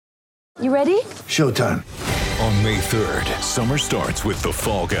You ready? Showtime. On May 3rd, summer starts with The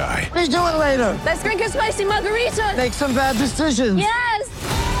Fall Guy. Let's do it later. Let's drink a spicy margarita. Make some bad decisions. Yes.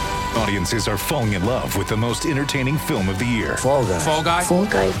 Audiences are falling in love with the most entertaining film of the year. Fall Guy. Fall Guy? Fall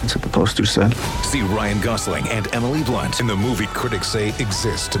Guy. That's what the poster said. See Ryan Gosling and Emily Blunt in the movie critics say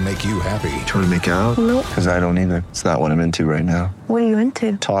exists to make you happy. Trying to make it out? Nope. Because I don't either. It's not what I'm into right now. What are you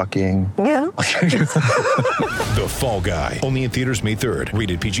into? Talking. Yeah. The Fall Guy. Only in theaters May 3rd.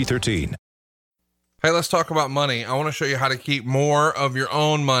 Rated PG-13. Hey, let's talk about money. I want to show you how to keep more of your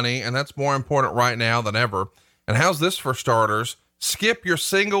own money, and that's more important right now than ever. And how's this for starters? Skip your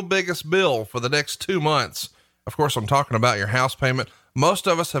single biggest bill for the next 2 months. Of course, I'm talking about your house payment. Most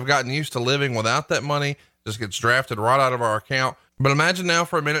of us have gotten used to living without that money. Just gets drafted right out of our account. But imagine now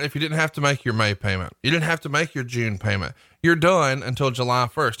for a minute if you didn't have to make your May payment. You didn't have to make your June payment. You're done until July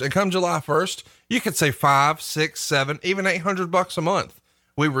 1st. And come July 1st, you could save $500, $600, $700, even $800 a month.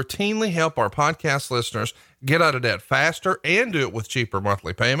 We routinely help our podcast listeners get out of debt faster and do it with cheaper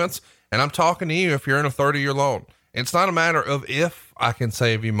monthly payments. And I'm talking to you if you're in a 30-year loan. It's not a matter of if I can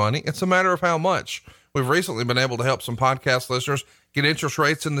save you money. It's a matter of how much. We've recently been able to help some podcast listeners get interest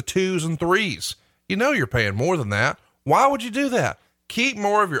rates in the 2s and 3s. You know you're paying more than that. Why would you do that? Keep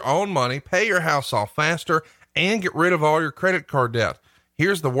more of your own money, pay your house off faster, and get rid of all your credit card debt.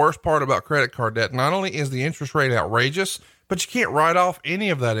 Here's the worst part about credit card debt. Not only is the interest rate outrageous, but you can't write off any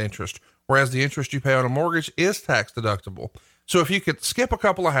of that interest, whereas the interest you pay on a mortgage is tax deductible. So if you could skip a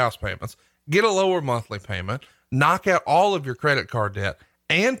couple of house payments, get a lower monthly payment, knock out all of your credit card debt,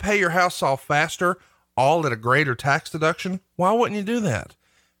 and pay your house off faster, all at a greater tax deduction, why wouldn't you do that?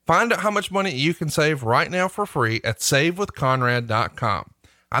 Find out how much money you can save right now for free at savewithconrad.com.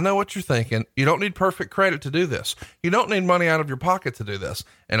 I know what you're thinking. You don't need perfect credit to do this. You don't need money out of your pocket to do this.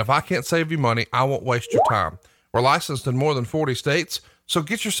 And if I can't save you money, I won't waste your time. We're licensed in more than 40 states, so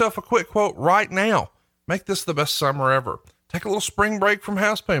get yourself a quick quote right now. Make this the best summer ever. Take a little spring break from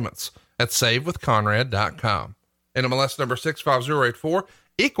house payments at savewithconrad.com. NMLS number 65084,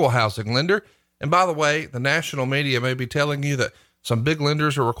 equal housing lender. And by the way, the national media may be telling you that some big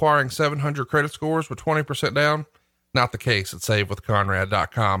lenders are requiring 700 credit scores with 20% down. Not the case at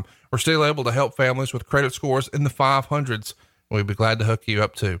savewithconrad.com. We're still able to help families with credit scores in the 500s. We'd be glad to hook you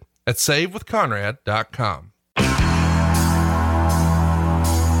up too at savewithconrad.com.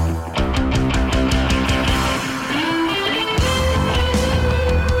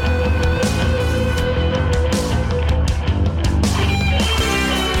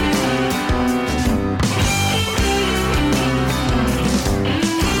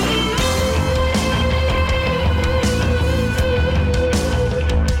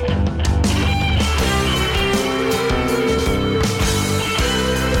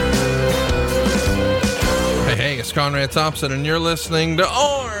 Conrad Thompson, and you're listening to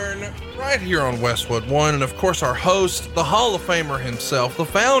Arn right here on Westwood One. And of course, our host, the Hall of Famer himself, the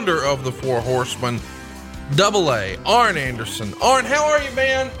founder of the Four Horsemen, AA, Arn Anderson. Arn, how are you,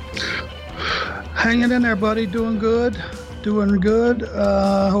 man? Hanging in there, buddy. Doing good.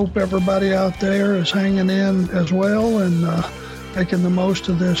 Hope everybody out there is hanging in as well and making the most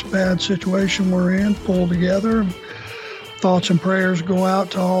of this bad situation we're in, pull together. Thoughts and prayers go out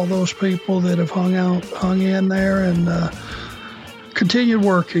to all those people that have hung in there and continued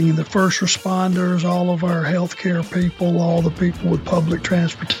working, the first responders, all of our healthcare people, all the people with public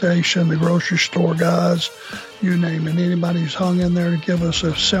transportation, the grocery store guys, you name it. Anybody who's hung in there to give us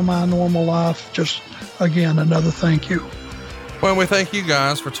a semi-normal life, just, again, another thank you. Well, we thank you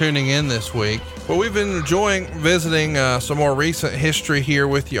guys for tuning in this week. Well, we've been enjoying visiting some more recent history here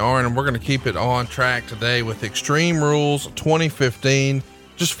with you, Arn, and we're going to keep it on track today with Extreme Rules 2015.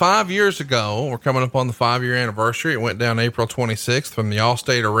 Just 5 years ago, we're coming up on the 5-year anniversary. It went down April 26th from the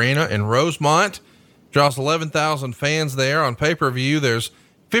Allstate Arena in Rosemont. Draws 11,000 fans there. On pay-per-view, there's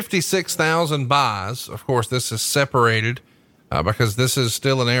 56,000 buys. Of course, this is separated because this is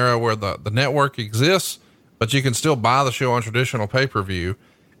still an era where the network exists, but you can still buy the show on traditional pay-per-view.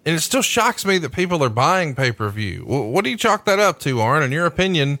 And it still shocks me that people are buying pay-per-view. What do you chalk that up to, Arn? In your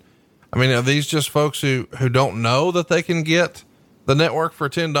opinion, I mean, are these just folks who don't know that they can get the network for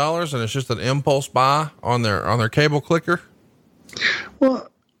 $10 and it's just an impulse buy on their cable clicker? Well,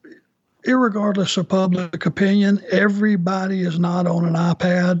 irregardless of public opinion, everybody is not on an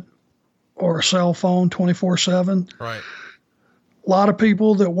iPad or a cell phone 24/7. Right. A lot of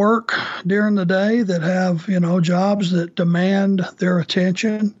people that work during the day that have, jobs that demand their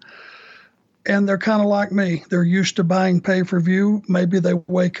attention. And they're kind of like me. They're used to buying pay-per-view. Maybe they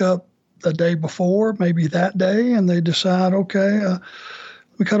wake up the day before, maybe that day, and they decide, okay,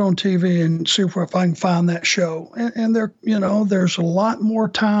 me cut on TV and see if I can find that show. And there, there's a lot more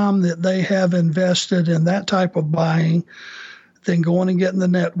time that they have invested in that type of buying than going and getting the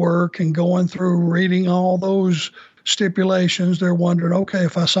network and going through reading all those stipulations. They're wondering, okay,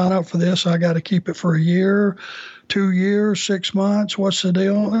 if I sign up for this, I got to keep it for a year, 2 years, 6 months. What's the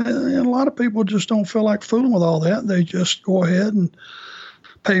deal? And a lot of people just don't feel like fooling with all that. They just go ahead and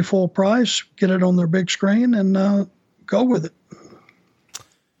pay full price, get it on their big screen, and go with it.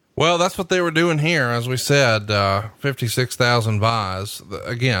 Well, that's what they were doing here. As we said, 56,000 buys.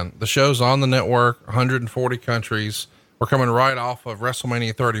 Again, the show's on the network, 140 countries. We're coming right off of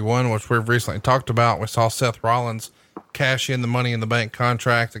WrestleMania 31, which we've recently talked about. We saw Seth Rollins cash in the Money in the Bank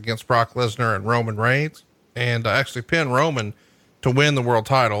contract against Brock Lesnar and Roman Reigns, and actually pin Roman to win the world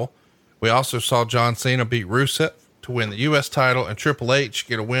title. We also saw John Cena beat Rusev to win the U.S. title, and Triple H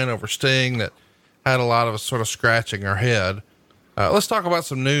get a win over Sting that had a lot of us sort of scratching our head. Let's talk about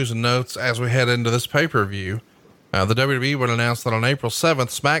some news and notes as we head into this pay-per-view. The WWE would announce that on April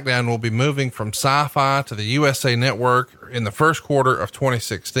 7th, SmackDown will be moving from Sci-Fi to the USA Network in the first quarter of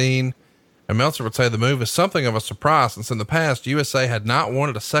 2016. And Meltzer would say the move is something of a surprise, since in the past, USA had not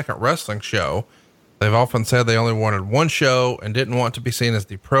wanted a second wrestling show. They've often said they only wanted one show and didn't want to be seen as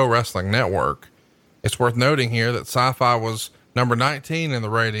the Pro Wrestling Network. It's worth noting here that Sci-Fi was number 19 in the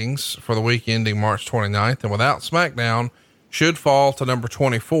ratings for the week ending March 29th, and without SmackDown, should fall to number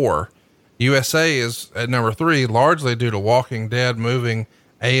 24. USA is at number 3, largely due to Walking Dead moving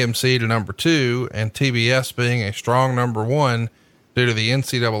AMC to number 2 and TBS being a strong number 1 due to the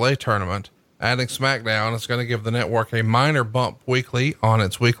NCAA tournament. Adding SmackDown is going to give the network a minor bump weekly on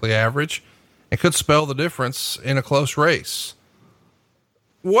its weekly average and could spell the difference in a close race.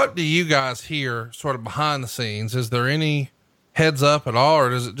 What do you guys hear sort of behind the scenes? Is there any heads up at all,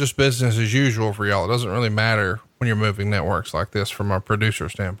 or is it just business as usual for y'all? It doesn't really matter when you're moving networks like this from a producer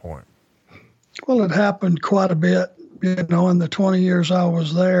standpoint. Well, it happened quite a bit, in the 20 years I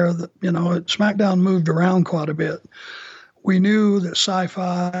was there, that, SmackDown moved around quite a bit. We knew that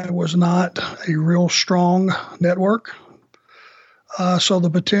Sci-Fi was not a real strong network. So the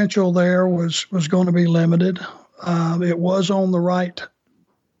potential there was going to be limited. It was on the right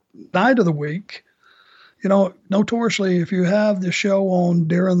night of the week. Notoriously, if you have the show on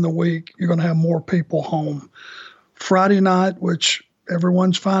during the week, you're going to have more people home. Friday night, which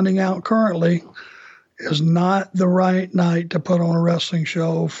everyone's finding out currently, is not the right night to put on a wrestling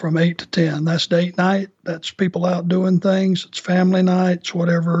show from 8 to 10. That's date night. That's people out doing things. It's family nights,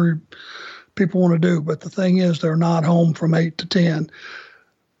 whatever people want to do. But the thing is, they're not home from 8 to 10.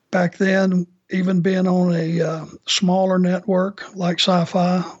 Back then, even being on a smaller network like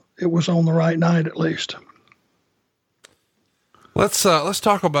Sci-Fi, it was on the right night at least. Let's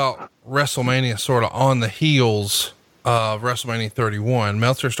talk about WrestleMania sort of on the heels of WrestleMania 31.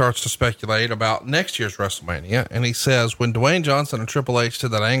 Meltzer starts to speculate about next year's WrestleMania, and he says, when Dwayne Johnson and Triple H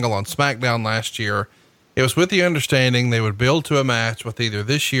did that angle on SmackDown last year, it was with the understanding they would build to a match with either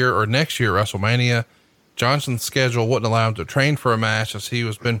this year or next year at WrestleMania. Johnson's schedule wouldn't allow him to train for a match, as he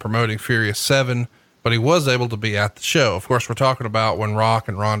was been promoting Furious 7, but he was able to be at the show. Of course, we're talking about when Rock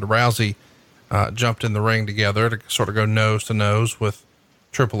and Ronda Rousey jumped in the ring together to sort of go nose to nose with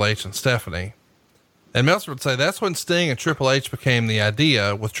Triple H and Stephanie. And Meltzer would say that's when Sting and Triple H became the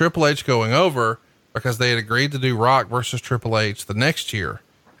idea, with Triple H going over because they had agreed to do Rock versus Triple H the next year.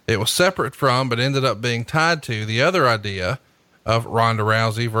 It was separate from, but ended up being tied to, the other idea of Ronda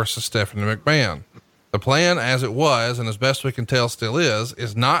Rousey versus Stephanie McMahon. The plan, as it was, and as best we can tell still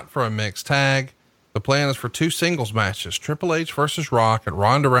is not for a mixed tag. The plan is for 2 singles matches, Triple H versus Rock and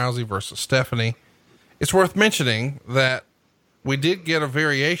Ronda Rousey versus Stephanie. It's worth mentioning that we did get a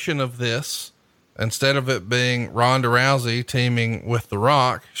variation of this. Instead of it being Ronda Rousey teaming with The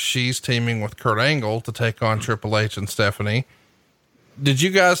Rock, she's teaming with Kurt Angle to take on Triple H and Stephanie. Did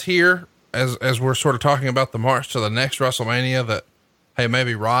you guys hear, as we're sort of talking about the march to the next WrestleMania, that, hey,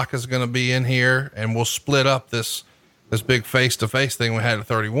 maybe Rock is going to be in here and we'll split up this big face-to-face thing we had at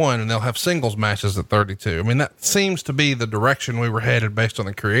 31, and they'll have singles matches at 32. I mean, that seems to be the direction we were headed based on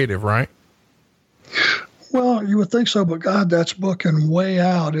the creative, right? Well, you would think so, but God, that's booking way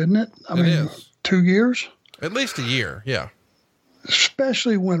out, isn't it? I mean, is. 2 years? At least a year. Yeah.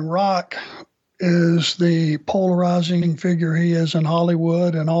 Especially when Rock is the polarizing figure he is in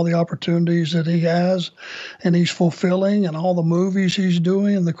Hollywood, and all the opportunities that he has and he's fulfilling, and all the movies he's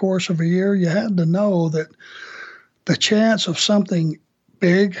doing in the course of a year. You had to know that the chance of something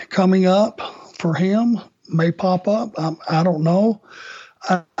big coming up for him may pop up. I don't know.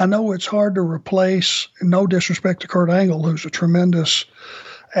 I know it's hard to replace, no disrespect to Kurt Angle, who's a tremendous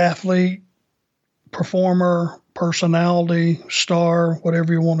athlete, performer, personality, star,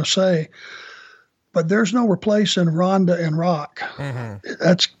 whatever you want to say. But there's no replacing Ronda and Rock. Mm-hmm.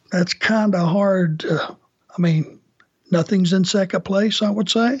 That's kind of hard. Nothing's in second place, I would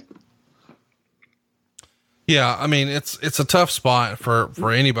say. Yeah, I mean, it's a tough spot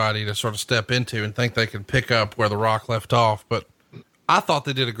for anybody to sort of step into and think they can pick up where The Rock left off. But I thought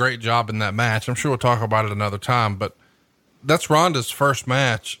they did a great job in that match. I'm sure we'll talk about it another time, but that's Ronda's first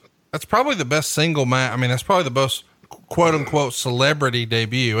match. That's probably the best single match. I mean, that's probably the most quote unquote celebrity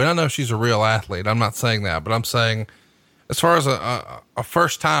debut. And I know she's a real athlete. I'm not saying that, but I'm saying as far as a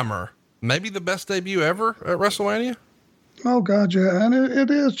first timer, maybe the best debut ever at WrestleMania. Oh God, yeah. And it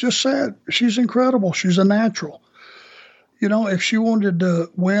is just sad. She's incredible. She's a natural. You know, if she wanted to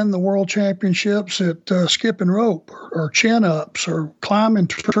win the world championships at skipping rope or chin ups or climbing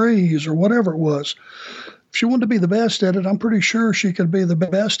trees or whatever it was, if she wanted to be the best at it, I'm pretty sure she could be the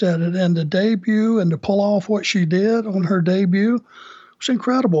best at it. And the debut and to pull off what she did on her debut was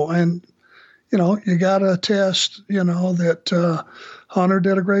incredible. And, you know, you got to attest, you know, that Hunter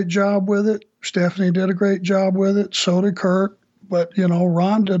did a great job with it. Stephanie did a great job with it. So did Kurt. But, you know,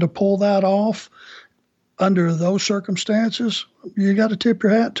 Ronda, to pull that off under those circumstances, you got to tip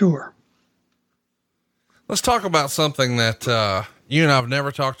your hat to her. Let's talk about something that you and I have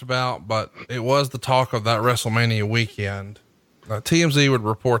never talked about, but it was the talk of that WrestleMania weekend. TMZ would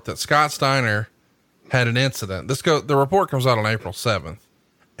report that Scott Steiner had an incident. The report comes out on April 7th,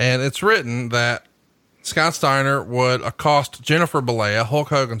 and it's written that Scott Steiner would accost Jennifer Bollea, Hulk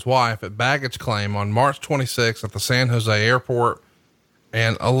Hogan's wife, at baggage claim on March 26th at the San Jose airport,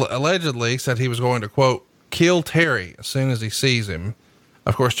 and allegedly said he was going to, quote, kill Terry as soon as he sees him.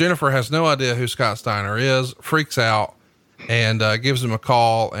 Of course, Jennifer has no idea who Scott Steiner is, freaks out, and gives him a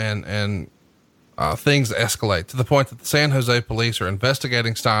call, and things escalate to the point that the San Jose police are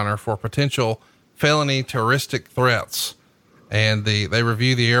investigating Steiner for potential felony terroristic threats. And they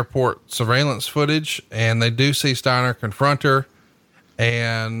review the airport surveillance footage, and they do see Steiner confront her.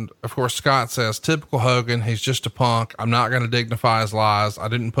 And of course, Scott says, typical Hogan, he's just a punk. I'm not going to dignify his lies. I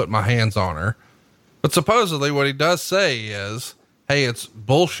didn't put my hands on her. But supposedly what he does say is, hey, it's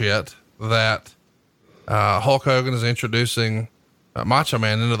bullshit that Hulk Hogan is introducing Macho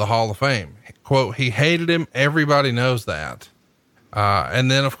Man into the Hall of Fame. Quote, he hated him. Everybody knows that.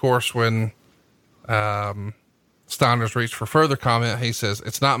 And then of course, when Steiner's reached for further comment, he says,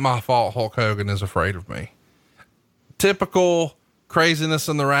 it's not my fault Hulk Hogan is afraid of me. Typical craziness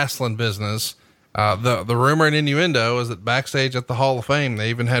in the wrestling business. The rumor and innuendo is that backstage at the Hall of Fame, they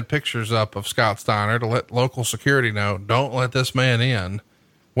even had pictures up of Scott Steiner to let local security know, don't let this man in.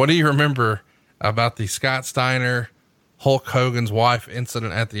 What do you remember about the Scott Steiner, Hulk Hogan's wife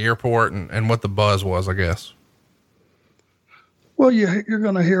incident at the airport, and what the buzz was, I guess? Well, you're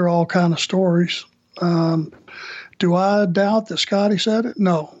going to hear all kind of stories. Do I doubt that Scotty said it?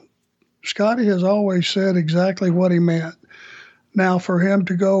 No. Scotty has always said exactly what he meant. Now, for him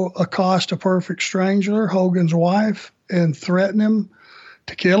to go accost a perfect stranger, Hogan's wife, and threaten him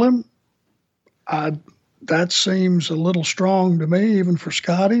to kill him, that seems a little strong to me, even for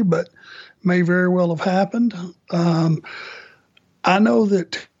Scotty, but may very well have happened. I know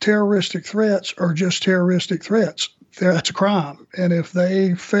that terroristic threats are just terroristic threats. That's a crime. And if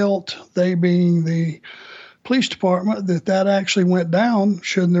they felt, they being the police department, that actually went down,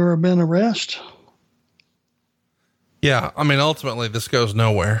 shouldn't there have been arrest? Yeah. I mean, ultimately this goes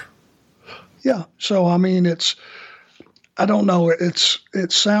nowhere. Yeah. So, I mean, I don't know.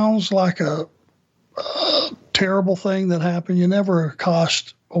 It sounds like a terrible thing that happened. You never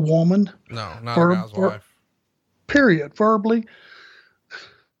accost a woman. No, not a guy's wife. Period. Verbally,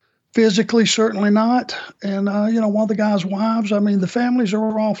 physically, certainly not. And, one of the guy's wives, I mean, the families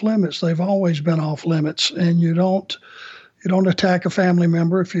are off limits. They've always been off limits, and you don't attack a family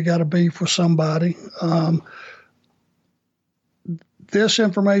member if you got a beef with somebody. This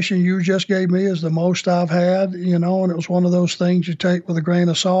information you just gave me is the most I've had, and it was one of those things you take with a grain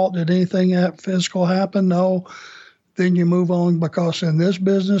of salt. Did anything physical happen? No. Then you move on, because in this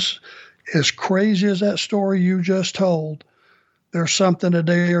business, as crazy as that story you just told, there's something a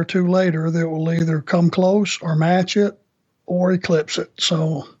day or two later that will either come close or match it or eclipse it.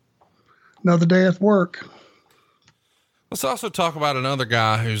 So another day at work. Let's also talk about another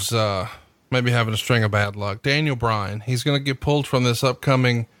guy who's, maybe having a string of bad luck. Daniel Bryan. He's going to get pulled from this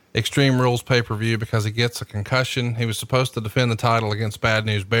upcoming Extreme Rules pay-per-view because he gets a concussion. He was supposed to defend the title against Bad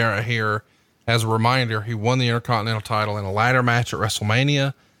News Barrett here. As a reminder, he won the Intercontinental title in a ladder match at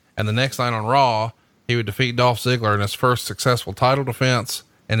WrestleMania, and the next night on Raw, he would defeat Dolph Ziggler in his first successful title defense,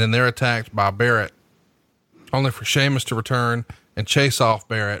 and then they're attacked by Barrett, only for Sheamus to return and chase off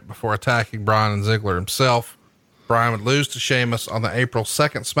Barrett before attacking Bryan and Ziggler himself. Bryan would lose to Sheamus on the April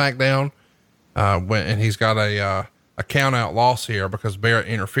 2nd SmackDown. And he's got a count out loss here because Barrett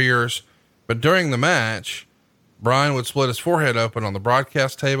interferes. But during the match, Bryan would split his forehead open on the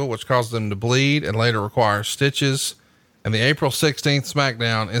broadcast table, which caused him to bleed and later require stitches. And the April 16th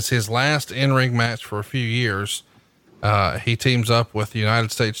SmackDown is his last in-ring match for a few years. He teams up with the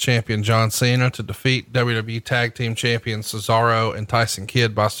United States champion John Cena to defeat WWE Tag Team champions Cesaro and Tyson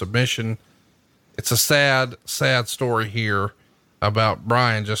Kidd by submission. It's a sad, sad story here about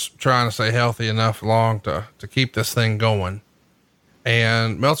Bryan just trying to stay healthy enough long to keep this thing going.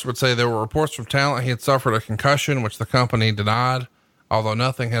 And Meltzer would say there were reports from talent he had suffered a concussion, which the company denied, although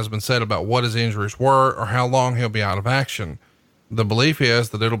nothing has been said about what his injuries were or how long he'll be out of action. The belief is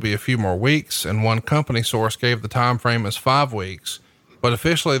that it'll be a few more weeks, and one company source gave the time frame as 5 weeks, but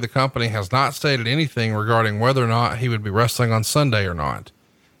officially the company has not stated anything regarding whether or not he would be wrestling on Sunday or not.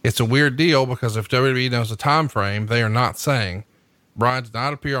 It's a weird deal because if WWE knows the time frame, they are not saying. Bryan did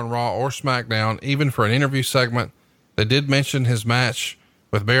not appear on Raw or SmackDown, even for an interview segment. They did mention his match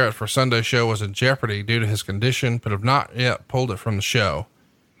with Barrett for Sunday's show was in jeopardy due to his condition, but have not yet pulled it from the show.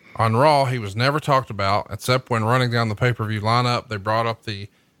 On Raw, he was never talked about, except when running down the pay-per-view lineup, they brought up the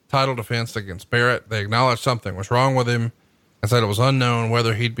title defense against Barrett. They acknowledged something was wrong with him and said it was unknown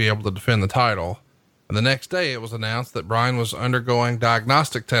whether he'd be able to defend the title. And the next day it was announced that Bryan was undergoing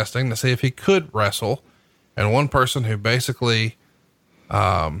diagnostic testing to see if he could wrestle. And one person who basically,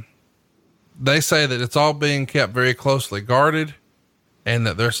 they say that it's all being kept very closely guarded and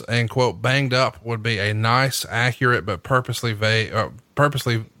that there's, and quote, banged up would be a nice, accurate, but purposely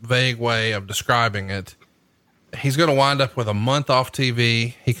vague way of describing it. He's going to wind up with a month off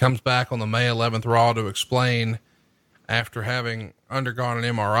TV. He comes back on the May 11th Raw to explain after having undergone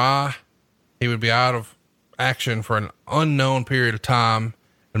an MRI, he would be out of action for an unknown period of time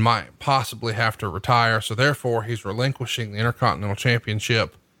and might possibly have to retire. So therefore he's relinquishing the Intercontinental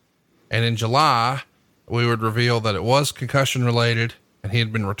Championship. And in July, we would reveal that it was concussion related and he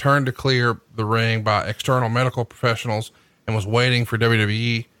had been returned to clear the ring by external medical professionals and was waiting for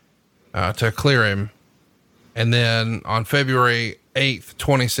WWE to clear him. And then on February 8th,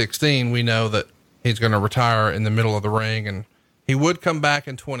 2016, we know that he's going to retire in the middle of the ring, and he would come back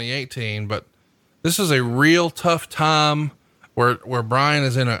in 2018, but this is a real tough time where Bryan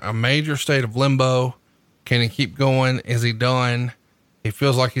is in a major state of limbo. Can he keep going? Is he done? He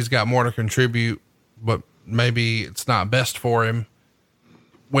feels like he's got more to contribute, but maybe it's not best for him.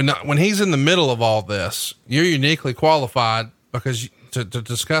 When he's in the middle of all this, you're uniquely qualified because to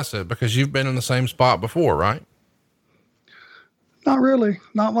discuss it because you've been in the same spot before, right? Not really.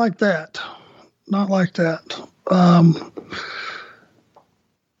 Not like that. Not like that.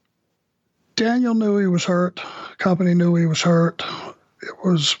 Daniel knew he was hurt. Company knew he was hurt. It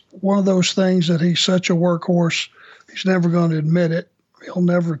was one of those things that he's such a workhorse. He's never going to admit it. He'll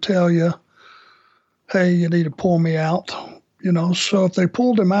never tell you, hey, you need to pull me out. You know, so if they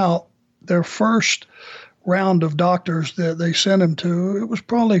pulled him out, their first round of doctors that they sent him to, it was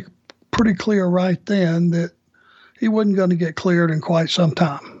probably pretty clear right then that he wasn't going to get cleared in quite some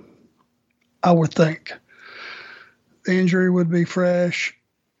time, I would think. The injury would be fresh.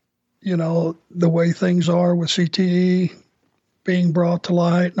 You know, the way things are with CTE being brought to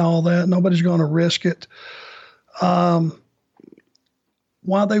light and all that, nobody's going to risk it. Why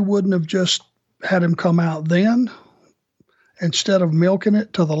they wouldn't have just had him come out then instead of milking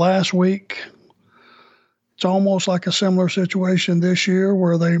it to the last week. It's almost like a similar situation this year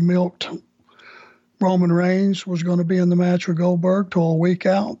where they milked Roman Reigns was going to be in the match with Goldberg till a week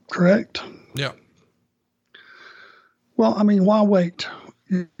out, correct? Yeah. Well, I mean, why wait?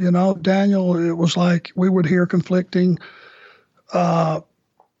 You know, Daniel, it was like we would hear conflicting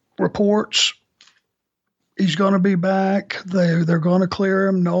reports. He's going to be back. They're going to clear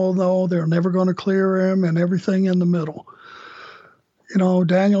him. No, they're never going to clear him, and everything in the middle. You know,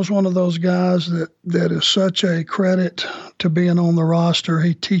 Daniel's one of those guys that is such a credit to being on the roster.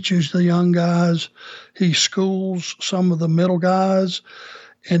 He teaches the young guys. He schools some of the middle guys,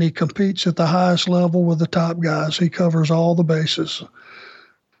 and he competes at the highest level with the top guys. He covers all the bases.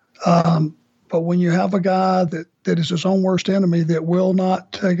 But when you have a guy that is his own worst enemy that will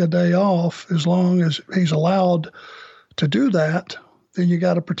not take a day off as long as he's allowed to do that, then you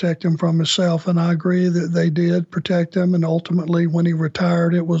got to protect him from himself. And I agree that they did protect him. And ultimately, when he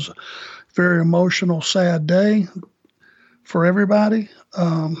retired, it was a very emotional, sad day for everybody.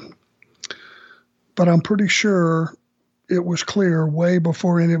 But I'm pretty sure it was clear way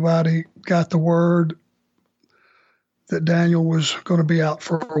before anybody got the word that Daniel was going to be out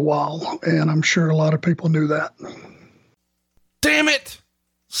for a while. And I'm sure a lot of people knew that. Damn it.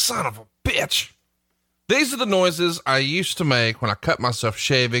 Son of a bitch. These are the noises I used to make when I cut myself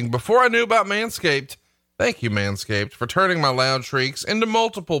shaving before I knew about Manscaped. Thank you, Manscaped, for turning my loud shrieks into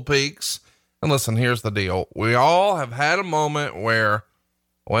multiple peaks. And listen, here's the deal. We all have had a moment where,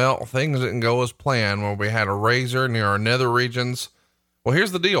 well, things didn't go as planned, when we had a razor near our nether regions. Well,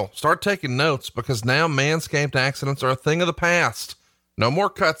 here's the deal. Start taking notes, because now Manscaped accidents are a thing of the past. No more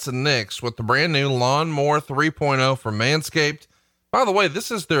cuts and nicks with the brand new Lawnmower 3.0 from Manscaped. By the way,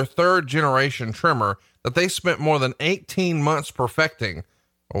 this is their 3rd generation trimmer that they spent more than 18 months perfecting.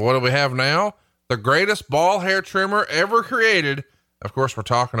 Well, what do we have now? The greatest ball hair trimmer ever created. Of course, we're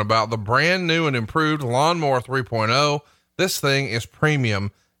talking about the brand new and improved Lawnmower 3.0. This thing is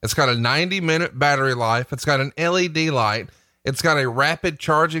premium. It's got a 90-minute battery life. It's got an LED light. It's got a rapid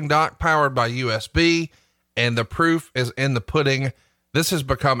charging dock powered by USB, and the proof is in the pudding. This has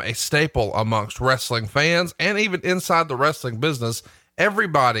become a staple amongst wrestling fans and even inside the wrestling business.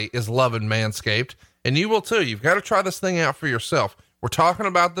 Everybody is loving Manscaped, and you will too. You've got to try this thing out for yourself. We're talking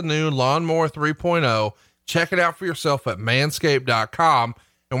about the new Lawnmower 3.0. Check it out for yourself at manscaped.com.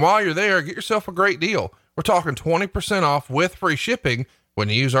 And while you're there, get yourself a great deal. We're talking 20% off with free shipping when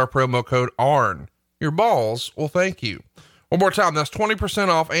you use our promo code ARN. Your balls will thank you. One more time, that's 20%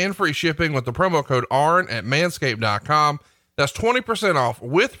 off and free shipping with the promo code ARN at manscaped.com. That's 20% off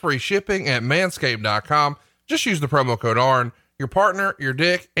with free shipping at manscaped.com. Just use the promo code ARN. Your partner, your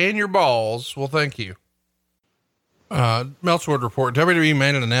dick, and your balls will thank you. Meltzwood Report. WWE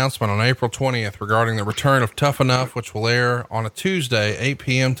made an announcement on April 20th regarding the return of Tough Enough, which will air on a Tuesday, 8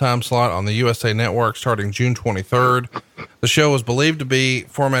 p.m. time slot on the USA Network starting June 23rd. The show was believed to be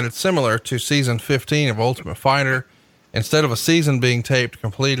formatted similar to season 15 of Ultimate Fighter. Instead of a season being taped,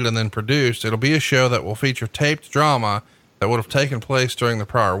 completed, and then produced, it'll be a show that will feature taped drama that would have taken place during the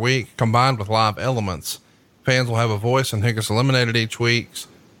prior week, combined with live elements. Fans will have a voice in who gets eliminated each week,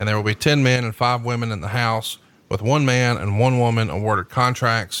 and there will be 10 men and 5 women in the house, with 1 man and 1 woman awarded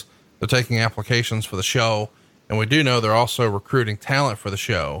contracts. They're taking applications for the show, and we do know they're also recruiting talent for the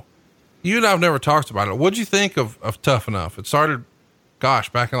show. You and I have never talked about it. What'd you think of Tough Enough? It started,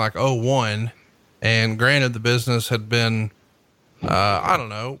 back in like 01, and granted the business had been, I don't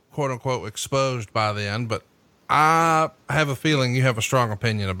know, quote unquote exposed by then, but I have a feeling you have a strong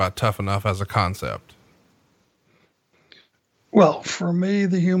opinion about Tough Enough as a concept. Well, for me,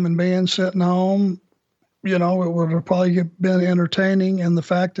 the human being sitting home, it would have probably been entertaining. And the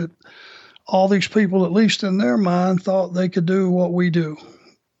fact that all these people, at least in their mind, thought they could do what we do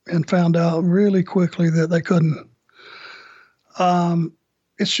and found out really quickly that they couldn't.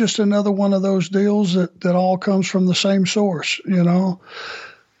 It's just another one of those deals that all comes from the same source,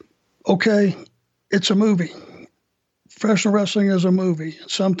 Okay, it's a movie. Professional wrestling is a movie.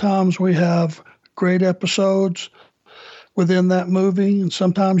 Sometimes we have great episodes within that movie, and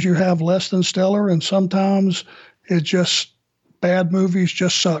sometimes you have less than stellar, and sometimes it just, bad movies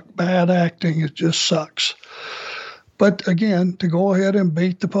just suck. Bad acting, it just sucks. But again, to go ahead and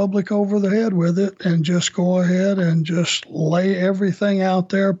beat the public over the head with it and just go ahead and just lay everything out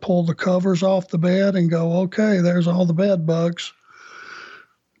there, pull the covers off the bed and go, okay, there's all the bed bugs.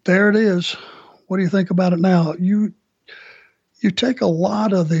 There it is. What do you think about it now? You take a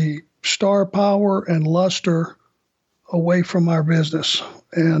lot of the star power and luster away from our business.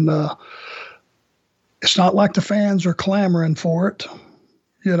 And it's not like the fans are clamoring for it.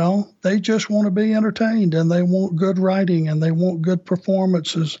 They just want to be entertained, and they want good writing, and they want good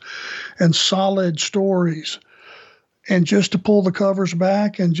performances and solid stories. And just to pull the covers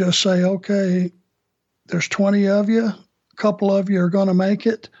back and just say, okay, there's 20 of you, a couple of you are going to make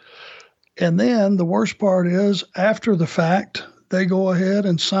it. And then the worst part is, after the fact, they go ahead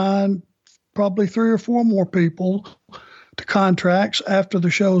and sign probably 3 or 4 more people to contracts after the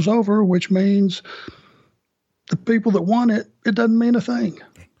show's over, which means the people that won it doesn't mean a thing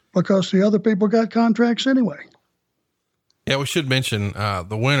because the other people got contracts anyway. Yeah, we should mention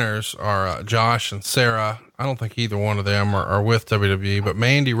the winners are Josh and Sarah. I don't think either one of them are with WWE, but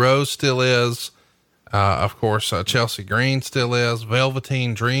Mandy Rose still is. Of course, Chelsea Green still is.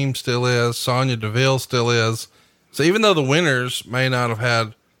 Velveteen Dream still is. Sonya Deville still is. So even though the winners may not have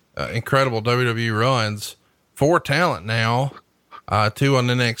had incredible WWE runs, 4 talent now, 2 on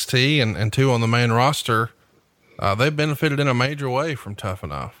NXT and 2 on the main roster, they've benefited in a major way from Tough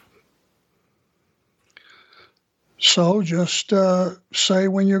Enough. So just say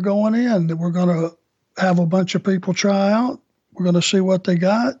when you're going in that we're going to have a bunch of people try out. We're going to see what they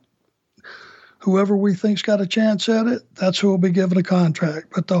got. Whoever we think's got a chance at it, that's who will be given a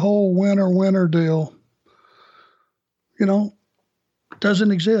contract. But the whole winner deal,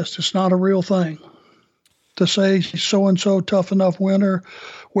 doesn't exist. It's not a real thing. to say so-and-so tough enough winner.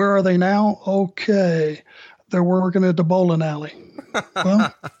 Where are they now? Okay. They're working at the bowling alley.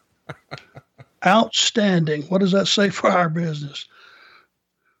 Well, outstanding. What does that say for our business?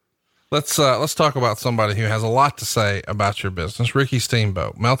 Let's talk about somebody who has a lot to say about your business. Ricky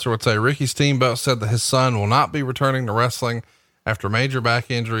Steamboat. Meltzer would say Ricky Steamboat said that his son will not be returning to wrestling after major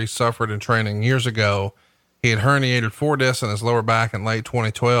back injury suffered in training years ago. He had herniated 4 discs in his lower back in late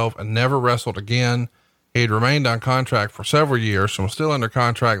 2012 and never wrestled again. He had remained on contract for several years and was still under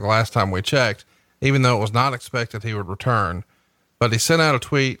contract the last time we checked, even though it was not expected he would return. But he sent out a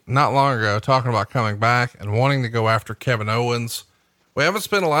tweet not long ago talking about coming back and wanting to go after Kevin Owens. We haven't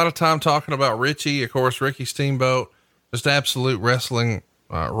spent a lot of time talking about Richie. Of course, Ricky Steamboat, just absolute wrestling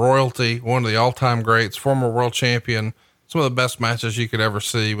royalty, one of the all-time greats, former world champion, some of the best matches you could ever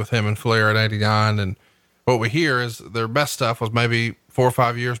see with him and Flair at 89. And what we hear is their best stuff was maybe 4 or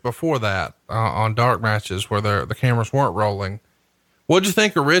 5 years before that, on dark matches where the cameras weren't rolling. What'd you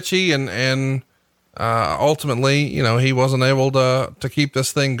think of Richie? And ultimately, you know, he wasn't able to keep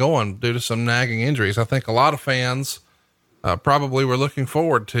this thing going due to some nagging injuries. I think a lot of fans probably were looking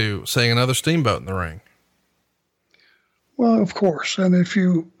forward to seeing another Steamboat in the ring. Well, of course. And if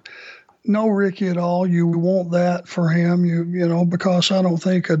you know Ricky at all, you want that for him, you know, because I don't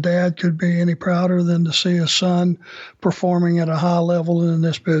think a dad could be any prouder than to see his son performing at a high level in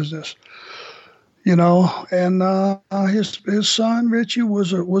this business, you know. And his son Richie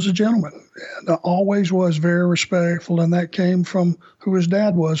was a gentleman, and always was very respectful, and that came from who his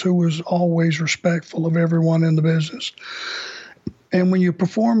dad was, who was always respectful of everyone in the business. And when you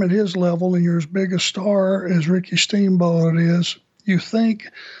perform at his level and you're as big a star as Ricky Steamboat is, you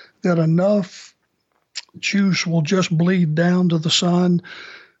think that enough juice will just bleed down to the son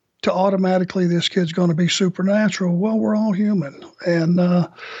to automatically this kid's going to be supernatural. Well, we're all human. And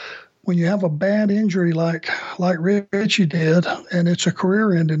when you have a bad injury like Richie did, and it's a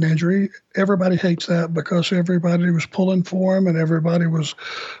career-ending injury, everybody hates that because everybody was pulling for him and everybody was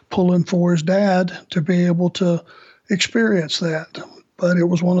pulling for his dad to be able to experience that. But it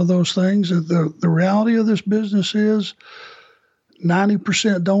was one of those things that the reality of this business is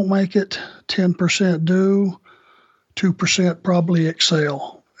 90% don't make it, 10% do, 2% probably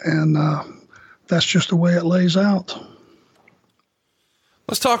excel. And that's just the way it lays out.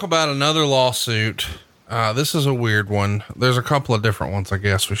 Let's talk about another lawsuit. This is a weird one. There's a couple of different ones, I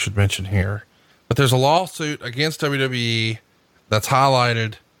guess we should mention here, but there's a lawsuit against WWE that's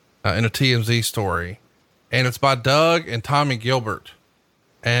highlighted in a TMZ story, and it's by Doug and Tommy Gilbert.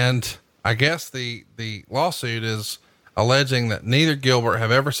 And I guess the lawsuit is alleging that neither Gilbert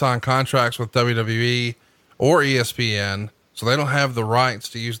have ever signed contracts with WWE or ESPN, so they don't have the rights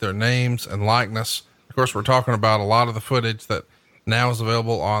to use their names and likeness. Of course, we're talking about a lot of the footage that now is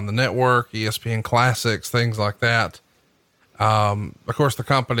available on the network, ESPN Classics, things like that. Of course, the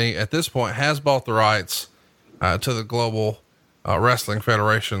company at this point has bought the rights to the Global Wrestling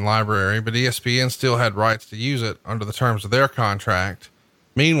Federation library, but ESPN still had rights to use it under the terms of their contract.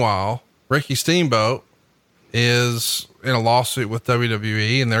 Meanwhile, Ricky Steamboat is in a lawsuit with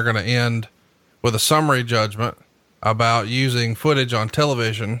WWE, and they're going to end with a summary judgment about using footage on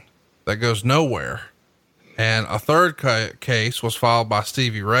television that goes nowhere. And a third case was filed by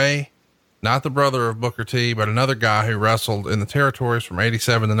Stevie Ray, not the brother of Booker T, but another guy who wrestled in the territories from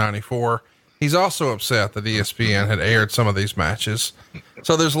 87 to 94. He's also upset that ESPN had aired some of these matches.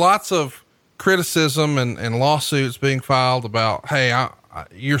 So there's lots of criticism and lawsuits being filed about, hey,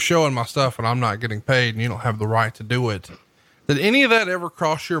 you're showing my stuff and I'm not getting paid and you don't have the right to do it. Did any of that ever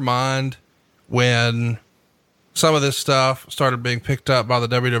cross your mind when some of this stuff started being picked up by the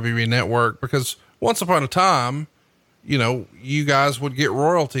WWE network? Because once upon a time, you know, you guys would get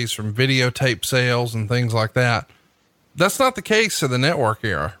royalties from videotape sales and things like that. That's not the case in the network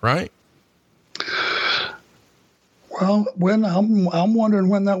era, right? Well, when I'm wondering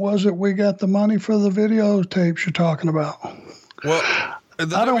when that was that we got the money for the videotapes you're talking about. Well,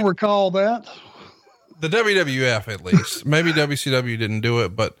 I don't recall that. The WWF, at least. Maybe WCW didn't do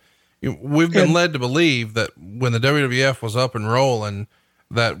it, but we've been led to believe that when the WWF was up and rolling,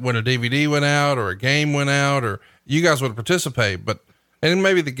 that when a DVD went out or a game went out, or you guys would participate, and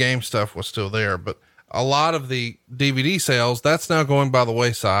maybe the game stuff was still there, but a lot of the DVD sales, that's now going by the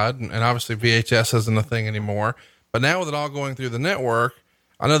wayside. And obviously VHS isn't a thing anymore, but now with it all going through the network,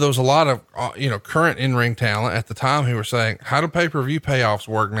 I know there was a lot of, current in-ring talent at the time who were saying, how do pay-per-view payoffs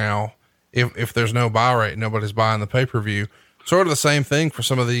work now? If there's no buy rate, nobody's buying the pay-per-view. Sort of the same thing for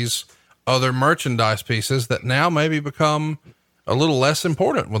some of these other merchandise pieces that now maybe become a little less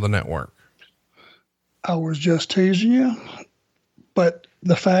important with the network. I was just teasing you, but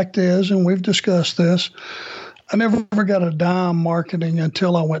the fact is, and we've discussed this, I never got a dime marketing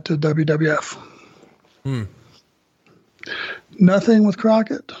until I went to WWF. Nothing with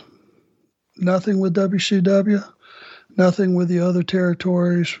Crockett, nothing with WCW, nothing with the other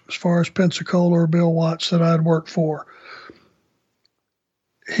territories as far as Pensacola or Bill Watts that I'd worked for.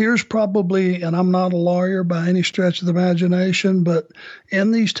 Here's probably, and I'm not a lawyer by any stretch of the imagination, but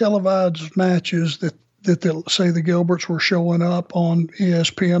in these televised matches that say the Gilberts were showing up on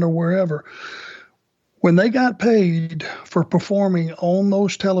ESPN or wherever, when they got paid for performing on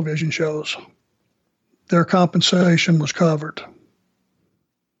those television shows, their compensation was covered.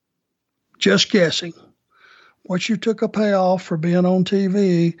 Just guessing. Once you took a payoff for being on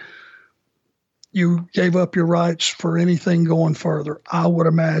TV, you gave up your rights for anything going further. I would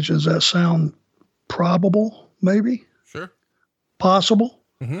imagine. Does that sound probable? Maybe? Sure. Possible?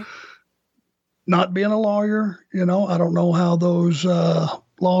 Mm-hmm. Not being a lawyer, I don't know how those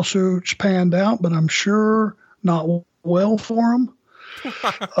lawsuits panned out, but I'm sure not well for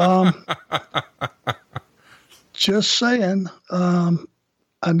them. Just saying,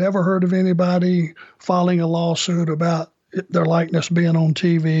 I never heard of anybody filing a lawsuit about their likeness being on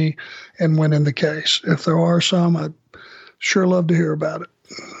TV and winning the case. If there are some, I'd sure love to hear about it.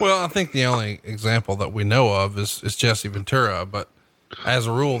 Well, I think the only example that we know of is Jesse Ventura, but as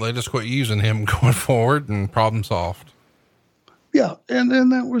a rule, they just quit using him going forward and problem solved. Yeah. And then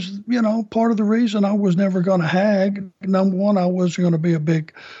that was, part of the reason I was never going to hag. Number one, I wasn't going to be a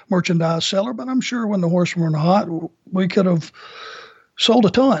big merchandise seller, but I'm sure when the Horsemen were hot, we could have sold a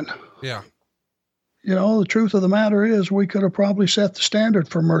ton. Yeah. The truth of the matter is we could have probably set the standard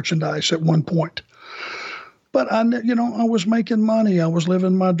for merchandise at one point. But I was making money. I was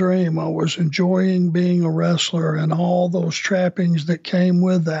living my dream. I was enjoying being a wrestler and all those trappings that came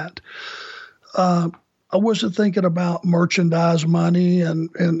with that. I wasn't thinking about merchandise money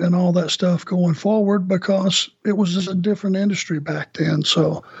and all that stuff going forward because it was just a different industry back then.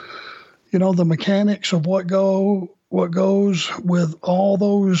 So, the mechanics of what goes with all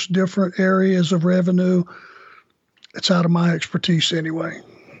those different areas of revenue, it's out of my expertise anyway.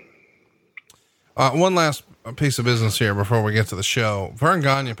 One last piece of business here before we get to the show. Verne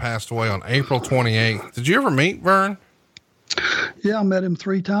Gagne passed away on April 28th. Did you ever meet Verne? Yeah, I met him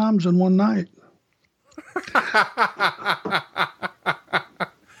 3 times in one night.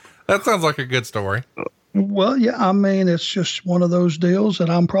 That sounds like a good story. Well, yeah, I mean, it's just one of those deals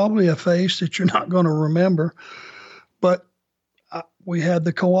that I'm probably a face that you're not going to remember. But we had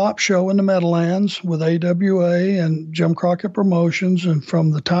the co-op show in the Meadowlands with AWA and Jim Crockett Promotions. And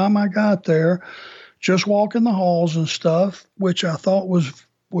from the time I got there, just walking the halls and stuff, which I thought was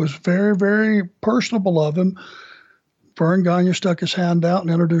very, very personable of him, Verne Gagne stuck his hand out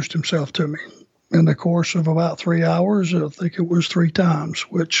and introduced himself to me. In the course of about 3 hours, I think it was 3 times,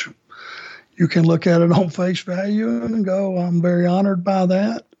 which you can look at it on face value and go, I'm very honored by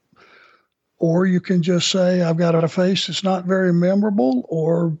that. Or you can just say, I've got a face that's not very memorable,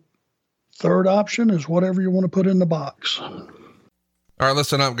 or third option is whatever you want to put in the box. All right,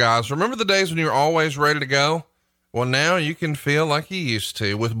 listen up, guys. Remember the days when you were always ready to go? Well, now you can feel like you used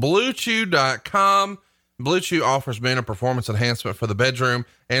to with BlueChew.com. Blue Chew offers men a performance enhancement for the bedroom.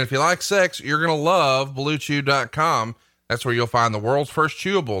 And if you like sex, you're going to love BlueChew.com. That's where you'll find the world's first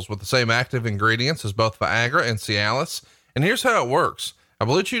chewables with the same active ingredients as both Viagra and Cialis. And here's how it works. A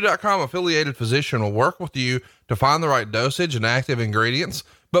BlueChew.com affiliated physician will work with you to find the right dosage and active ingredients,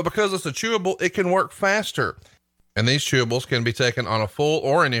 but because it's a chewable, it can work faster. And these chewables can be taken on a full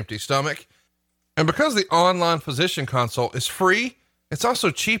or an empty stomach. And because the online physician consult is free, it's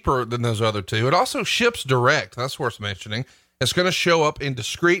also cheaper than those other two. It also ships direct. That's worth mentioning. It's going to show up in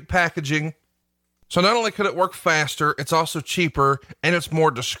discreet packaging. So not only could it work faster, it's also cheaper and it's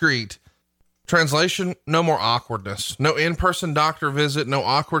more discreet. Translation, no more awkwardness, no in-person doctor visit, no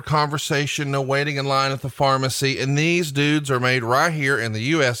awkward conversation, no waiting in line at the pharmacy. And these dudes are made right here in the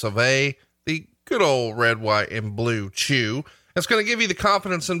US of A, the good old red, white, and blue chew. It's going to give you the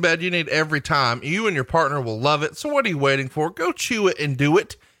confidence in bed you need every time. You and your partner will love it. So what are you waiting for? Go chew it and do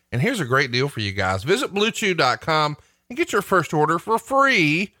it. And here's a great deal for you guys. Visit BlueChew.com and get your first order for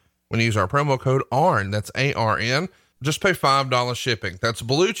free when you use our promo code ARN. That's ARN. Just pay $5 shipping. That's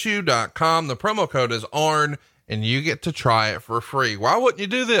BlueChew.com. The promo code is ARN and you get to try it for free. Why wouldn't you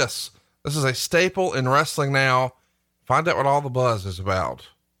do this? This is a staple in wrestling now. Find out what all the buzz is about.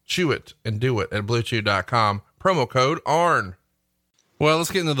 Chew it and do it at BlueChew.com. Promo code ARN. Well,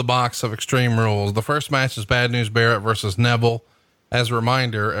 let's get into the box of Extreme Rules. The first match is Bad News Barrett versus Neville. As a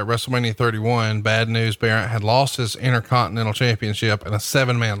reminder, at WrestleMania 31, Bad News Barrett had lost his Intercontinental Championship in a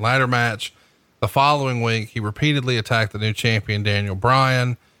 7-man ladder match. The following week, he repeatedly attacked the new champion, Daniel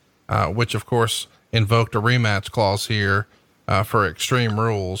Bryan, which of course invoked a rematch clause here, for Extreme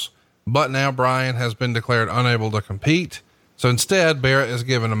Rules. But now Bryan has been declared unable to compete. So instead, Barrett is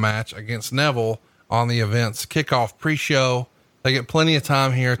given a match against Neville on the event's kickoff pre-show. They get plenty of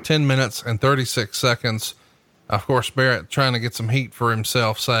time here, 10 minutes and 36 seconds. Of course, Barrett trying to get some heat for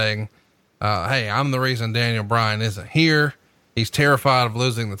himself, saying, hey, I'm the reason Daniel Bryan isn't here. He's terrified of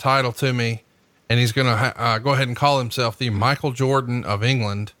losing the title to me. And he's going to go ahead and call himself the Michael Jordan of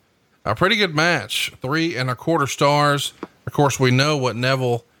England. A pretty good match, 3.25 stars. Of course, we know what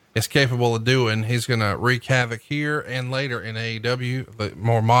Neville is capable of doing. He's going to wreak havoc here and later in AEW, the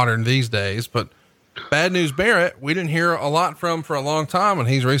more modern these days. But Bad News Barrett, we didn't hear a lot from for a long time, and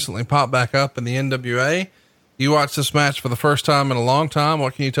he's recently popped back up in the NWA. You watched this match for the first time in a long time.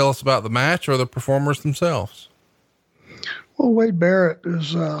 What can you tell us about the match or the performers themselves? Well, Wade Barrett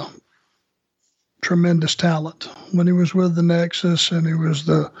is tremendous talent. When he was with the Nexus and he was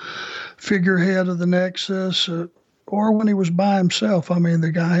the figurehead of the Nexus, or when he was by himself, I mean,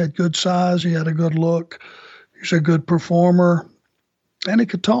 the guy had good size. He had a good look. He's a good performer, and he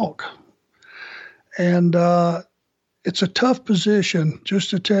could talk. And it's a tough position.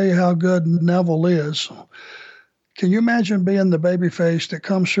 Just to tell you how good Neville is, can you imagine being the babyface that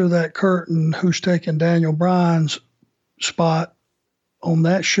comes through that curtain who's taking Daniel Bryan's spot on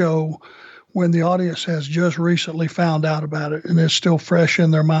that show when the audience has just recently found out about it and it's still fresh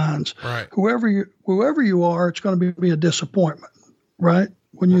in their minds? Right. Whoever you are, it's going to be a disappointment, right?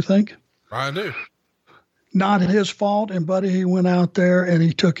 Wouldn't you think? I do. Not his fault. And Buddy, he went out there and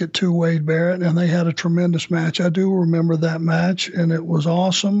he took it to Wade Barrett, and they had a tremendous match. I do remember that match, and it was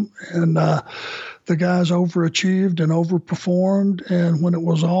awesome. And the guys overachieved and overperformed. And when it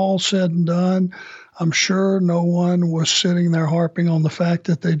was all said and done, I'm sure no one was sitting there harping on the fact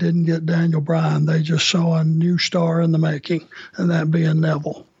that they didn't get Daniel Bryan. They just saw a new star in the making, and that being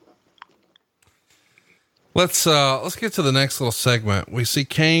Neville. Let's get to the next little segment. We see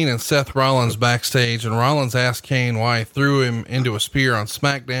Kane and Seth Rollins backstage, and Rollins asks Kane why he threw him into a spear on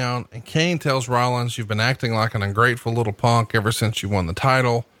SmackDown. And Kane tells Rollins, "You've been acting like an ungrateful little punk ever since you won the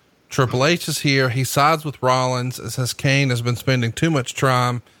title." Triple H is here. He sides with Rollins and says Kane has been spending too much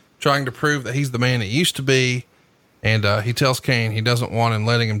time trying to prove that he's the man he used to be. And he tells Kane he doesn't want him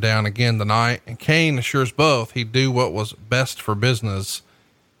letting him down again tonight. And Kane assures both he'd do what was best for business.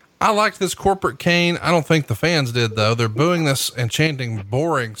 I liked this corporate Kane. I don't think the fans did, though. They're booing this and chanting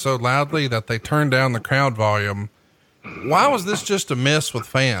boring so loudly that they turned down the crowd volume. Why was this just a miss with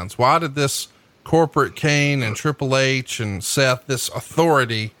fans? Why did this corporate Kane and Triple H and Seth, this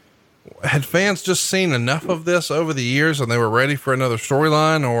authority, had fans just seen enough of this over the years and they were ready for another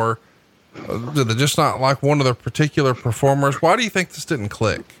storyline, or did they just not like one of their particular performers? Why do you think this didn't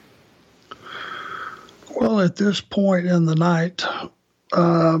click? Well, at this point in the night,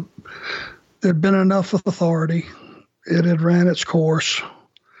 there'd been enough authority. It had ran its course.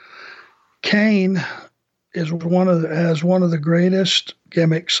 Kane has one of the greatest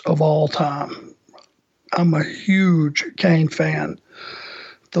gimmicks of all time. I'm a huge Kane fan.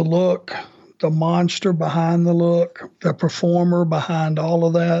 The look, the monster behind the look, the performer behind all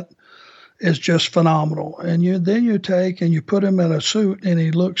of that is just phenomenal. And then you take and you put him in a suit, and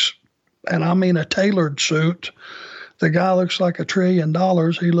he looks, and I mean a tailored suit. The guy looks like $1 trillion.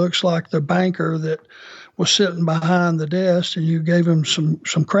 He looks like the banker that was sitting behind the desk, and you gave him some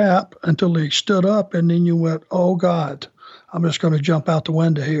crap until he stood up, and then you went, "Oh God, I'm just going to jump out the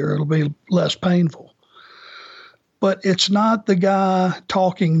window here. It'll be less painful." But it's not the guy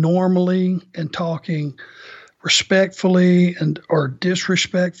talking normally and talking respectfully or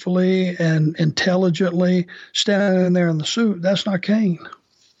disrespectfully and intelligently standing there in the suit. That's not Kane.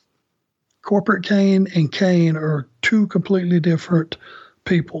 Corporate Kane and Kane are two completely different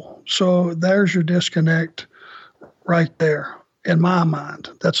people. So there's your disconnect right there. In my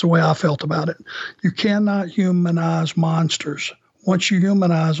mind, that's the way I felt about it. You cannot humanize monsters. Once you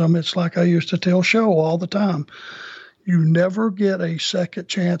humanize them, it's like I used to tell Show all the time. You never get a second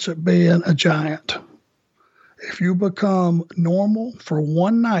chance at being a giant. If you become normal for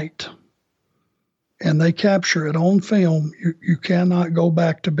one night and they capture it on film, you cannot go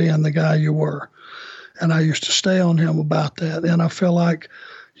back to being the guy you were. And I used to stay on him about that. And I feel like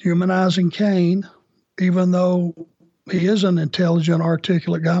humanizing Kane, even though he is an intelligent,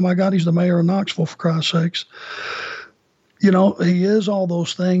 articulate guy, my God, he's the mayor of Knoxville, for Christ's sakes. You know, he is all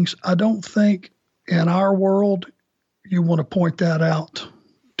those things. I don't think in our world you want to point that out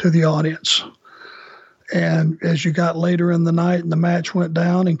to the audience. And as you got later in the night and the match went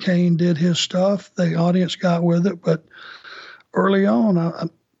down and Kane did his stuff, the audience got with it. But early on,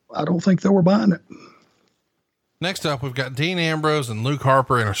 I don't think they were buying it. Next up, we've got Dean Ambrose and Luke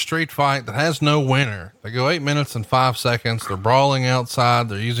Harper in a street fight that has no winner. They go 8 minutes and 5 seconds. They're brawling outside.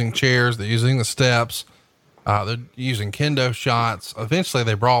 They're using chairs. They're using the steps. They're using kendo shots. Eventually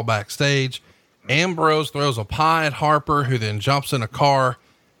they brawl backstage. Ambrose throws a pie at Harper, who then jumps in a car.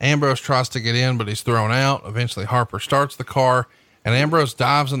 Ambrose tries to get in, but he's thrown out. Eventually Harper starts the car, and Ambrose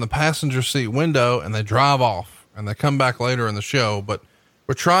dives in the passenger seat window, and they drive off, and they come back later in the show. But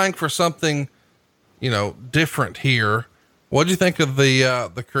we're trying for something, different here. What'd you think of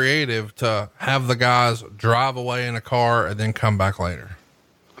the creative to have the guys drive away in a car and then come back later?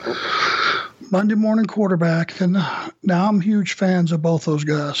 Monday Morning Quarterback. And now I'm huge fans of both those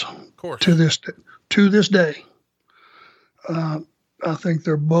guys. Of course. To this day. I think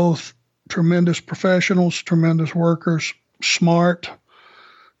they're both tremendous professionals, tremendous workers, smart,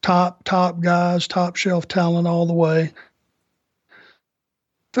 top guys, top shelf talent all the way.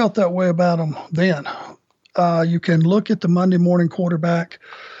 Felt that way about them then. You can look at the Monday Morning Quarterback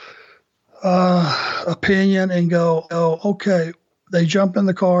opinion and go, oh, okay, they jump in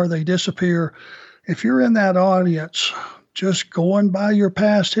the car, they disappear. If you're in that audience, just going by your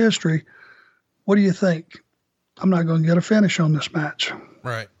past history, what do you think? I'm not going to get a finish on this match.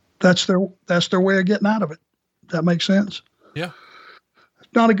 Right. That's their way of getting out of it. That makes sense? Yeah.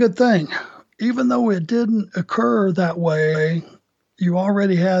 It's not a good thing. Even though it didn't occur that way, you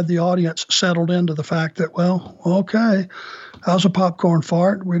already had the audience settled into the fact that, well, okay, that was a popcorn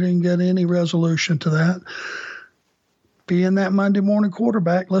fart. We didn't get any resolution to that. Being that Monday Morning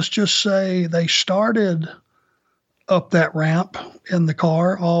Quarterback, let's just say they started up that ramp in the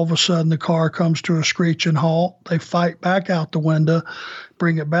car. All of a sudden the car comes to a screeching halt. They fight back out the window,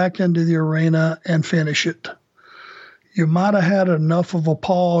 bring it back into the arena, and finish it. You might have had enough of a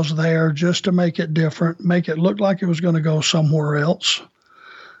pause there just to make it different, make it look like it was going to go somewhere else,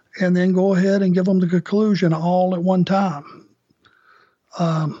 and then go ahead and give them the conclusion all at one time.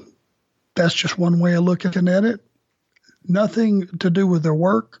 That's just one way of looking at it. Nothing to do with their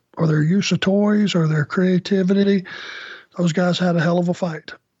work or their use of toys or their creativity. Those guys had a hell of a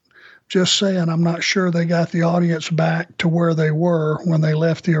fight. Just saying, I'm not sure they got the audience back to where they were when they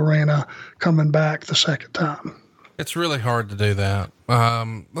left the arena coming back the second time. It's really hard to do that.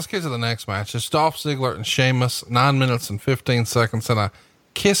 Let's get to the next match. It's Dolph Ziggler and Sheamus, 9 minutes and 15 seconds in a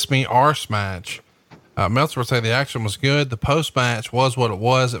kiss me arse match. Meltzer would say the action was good. The post match was what it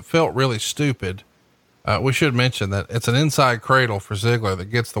was. It felt really stupid. We should mention that it's an inside cradle for Ziggler that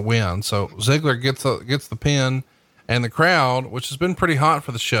gets the win. So Ziggler gets the pin, and the crowd, which has been pretty hot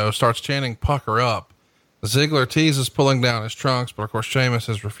for the show, starts chanting "pucker up." Ziggler teases pulling down his trunks, but of course Sheamus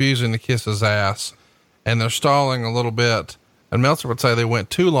is refusing to kiss his ass, and they're stalling a little bit. And Meltzer would say they went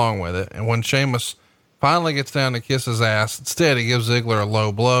too long with it. And when Sheamus finally gets down to kiss his ass, instead he gives Ziggler a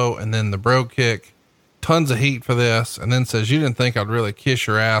low blow and then the bro kick. Tons of heat for this, and then says, "You didn't think I'd really kiss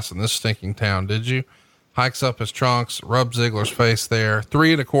your ass in this stinking town, did you?" Hikes up his trunks, rubs Ziggler's face there.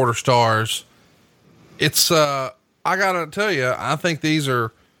 3 1/4 stars. It's, I gotta tell you, I think these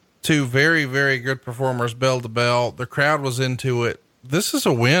are two very, very good performers, bell to bell. The crowd was into it. This is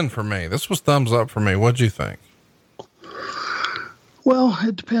a win for me. This was thumbs up for me. What'd you think? Well,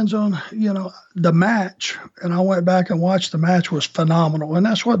 it depends on, the match. And I went back and watched the match was phenomenal. And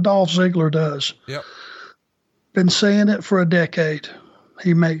that's what Dolph Ziggler does. Yep. Been saying it for a decade.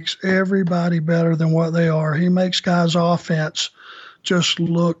 He makes everybody better than what they are. He makes guys' offense just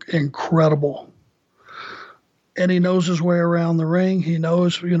look incredible. And he knows his way around the ring. He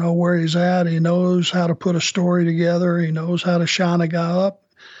knows, where he's at. He knows how to put a story together. He knows how to shine a guy up.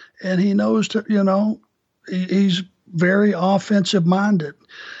 And he knows to, he's very offensive minded.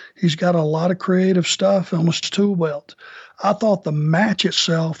 He's got a lot of creative stuff on his tool belt. I thought the match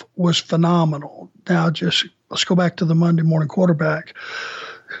itself was phenomenal. Now let's go back to the Monday Morning Quarterback.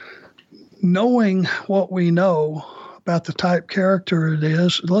 Knowing what we know about the type character it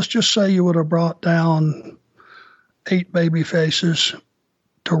is, let's just say you would have brought down 8 baby faces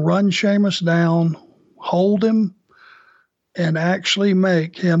to run Sheamus down, hold him, and actually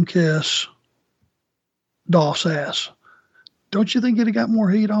make him kiss Dolph's ass. Don't you think he'd have got more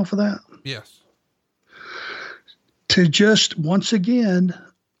heat off of that? Yes. To just, once again,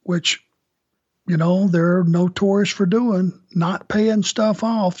 which, they're notorious for doing, not paying stuff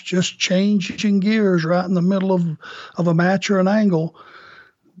off, just changing gears right in the middle of a match or an angle.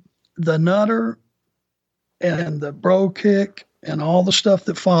 The nutter and the bro kick and all the stuff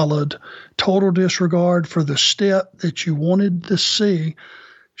that followed, total disregard for the step that you wanted to see.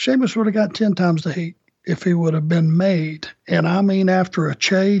 Sheamus would have got 10 times the heat if he would have been made. And I mean, after a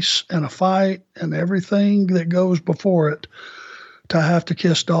chase and a fight and everything that goes before it, to have to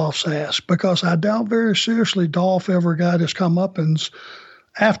kiss Dolph's ass, because I doubt very seriously Dolph ever got his comeuppance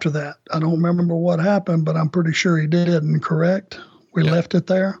after that. I don't remember what happened, but I'm pretty sure he didn't. Correct? We left it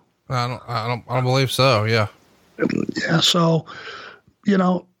there. I don't believe so. Yeah. Yeah. So, you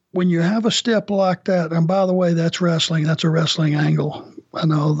know, when you have a step like that, and by the way, that's wrestling. That's a wrestling angle. I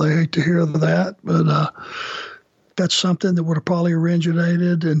know they hate to hear that, but that's something that would have probably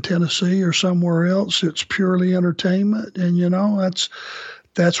originated in Tennessee or somewhere else. It's purely entertainment, and you know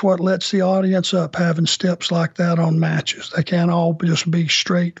that's what lets the audience up, having steps like that on matches. They can't all just be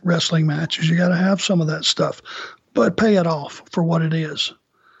straight wrestling matches. You got to have some of that stuff, but pay it off for what it is.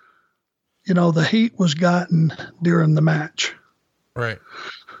 You know, the heat was gotten during the match. Right.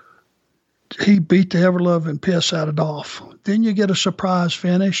 He beat the ever-loving piss out of Dolph. Then you get a surprise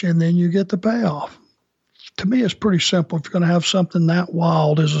finish, and then you get the payoff. To me, it's pretty simple. If you're going to have something that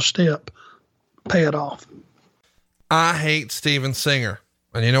wild as a step, pay it off. I hate Steven Singer.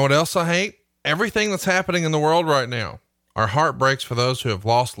 And you know what else I hate? Everything that's happening in the world right now. Our heart breaks for those who have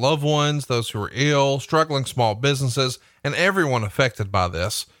lost loved ones, those who are ill, struggling small businesses, and everyone affected by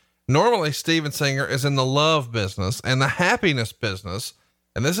this. Normally, Steven Singer is in the love business and the happiness business.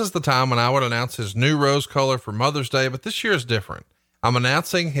 And this is the time when I would announce his new rose color for Mother's Day, but this year is different. I'm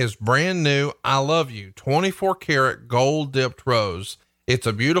announcing his brand new I Love You 24 karat gold dipped rose. It's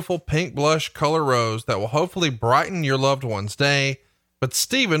a beautiful pink blush color rose that will hopefully brighten your loved one's day. But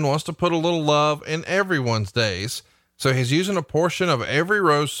Steven wants to put a little love in everyone's days. So he's using a portion of every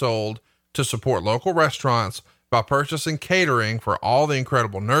rose sold to support local restaurants by purchasing catering for all the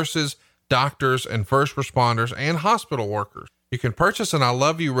incredible nurses, doctors, and first responders and hospital workers. You can purchase an I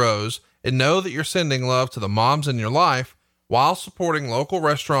Love You rose and know that you're sending love to the moms in your life while supporting local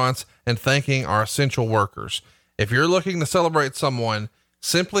restaurants and thanking our essential workers. If you're looking to celebrate someone,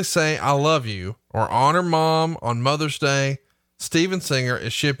 simply say I love you or honor mom on Mother's Day. Steven Singer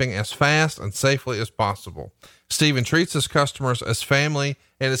is shipping as fast and safely as possible. Steven treats his customers as family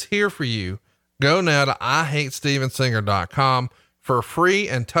and is here for you. Go now to IHateStevenSinger.com for free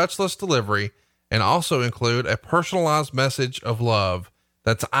and touchless delivery, and also include a personalized message of love.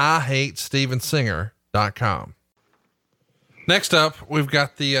 That's IHateStevenSinger.com. Next up, we've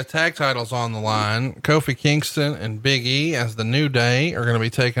got the tag titles on the line. Kofi Kingston and Big E as the New Day are going to be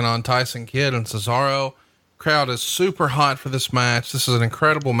taking on Tyson Kidd and Cesaro. Crowd is super hot for this match. This is an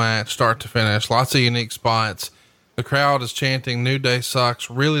incredible match, start to finish. Lots of unique spots. The crowd is chanting New Day sucks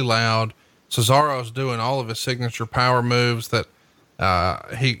really loud. Cesaro's doing all of his signature power moves that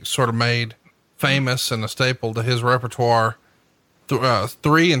he sort of made famous and a staple to his repertoire. 3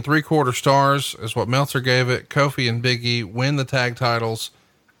 3/4 stars is what Meltzer gave it. Kofi and Big E win the tag titles.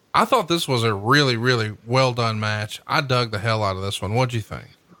 I thought this was a really, really well done match. I dug the hell out of this one. What'd you think?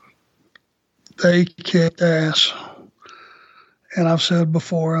 They kicked ass. And I've said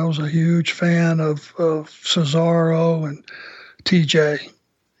before, I was a huge fan of Cesaro and TJ.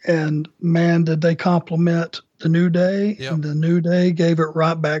 And man, did they compliment the New Day. Yep. And the New Day gave it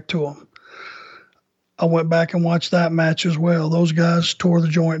right back to them. I went back and watched that match as well. Those guys tore the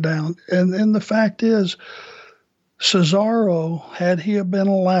joint down. And the fact is, Cesaro, had he have been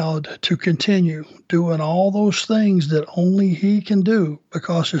allowed to continue doing all those things that only he can do,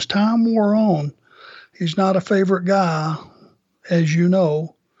 because as time wore on, he's not a favorite guy, as you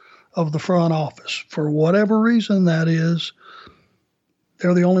know, of the front office. For whatever reason that is,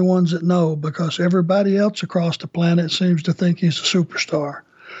 they're the only ones that know, because everybody else across the planet seems to think he's a superstar.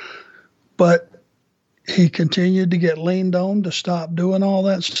 But he continued to get leaned on to stop doing all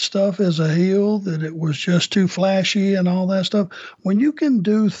that stuff as a heel, that it was just too flashy and all that stuff. When you can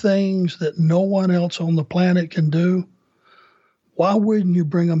do things that no one else on the planet can do, why wouldn't you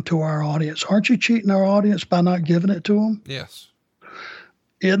bring them to our audience? Aren't you cheating our audience by not giving it to them? Yes.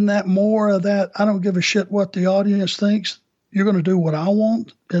 Isn't that more of that, I don't give a shit what the audience thinks, you're going to do what I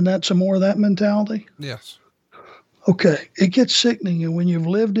want? And that's some more of that mentality? Yes. Okay, it gets sickening, and when you've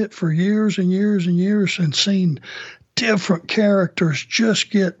lived it for years and years and years and seen different characters just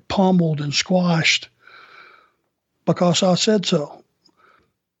get pummeled and squashed because I said so,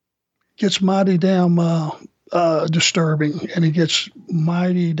 it gets mighty damn disturbing, and it gets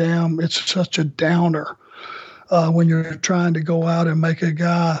mighty damn, it's such a downer when you're trying to go out and make a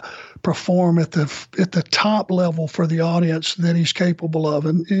guy perform at the top level for the audience that he's capable of.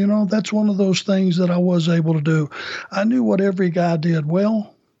 And, you know, that's one of those things that I was able to do. I knew what every guy did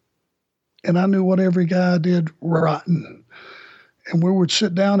well, and I knew what every guy did rotten. And we would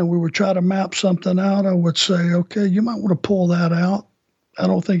sit down and we would try to map something out. I would say, okay, you might want to pull that out. I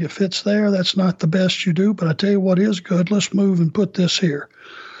don't think it fits there. That's not the best you do, but I tell you what is good. Let's move and put this here.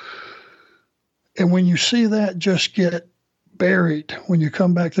 And when you see that just get buried. When you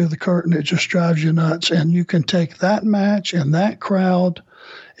come back through the curtain, it just drives you nuts. And you can take that match and that crowd,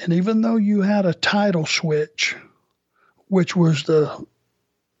 and even though you had a title switch, which was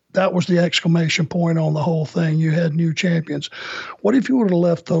that was the exclamation point on the whole thing. You had new champions. What if you would have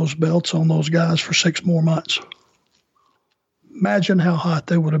left those belts on those guys for 6 more months? Imagine how hot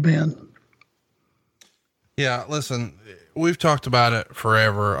they would have been. Yeah, listen, we've talked about it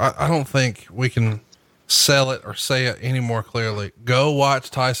forever. I don't think we can sell it or say it any more clearly. Go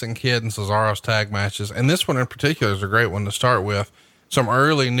watch Tyson Kidd and Cesaro's tag matches. And this one in particular is a great one to start with. Some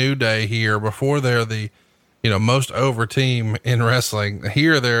early New Day here before they're the, most over team in wrestling.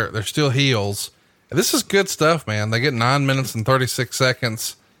 Here they're still heels. This is good stuff, man. They get 9 minutes and 36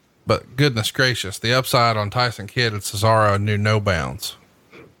 seconds, but goodness gracious, the upside on Tyson Kidd and Cesaro knew no bounds.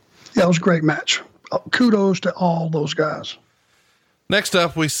 Yeah, it was a great match. Kudos to all those guys. Next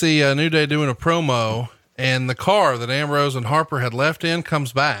up, we see New Day doing a promo, and the car that Ambrose and Harper had left in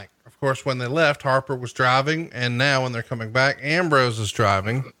comes back. Of course, when they left, Harper was driving, and now when they're coming back, Ambrose is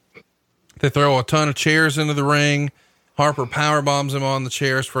driving. They throw a ton of chairs into the ring. Harper power bombs him on the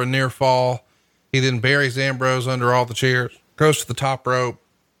chairs for a near fall. He then buries Ambrose under all the chairs, goes to the top rope.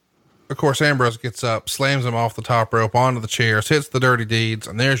 Of course, Ambrose gets up, slams him off the top rope onto the chairs, hits the dirty deeds,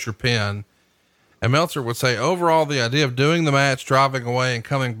 and there's your pin. And Meltzer would say, overall, the idea of doing the match, driving away, and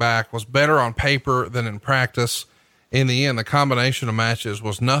coming back was better on paper than in practice. In the end, the combination of matches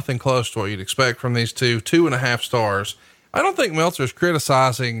was nothing close to what you'd expect from these 2.5 stars. I don't think Meltzer's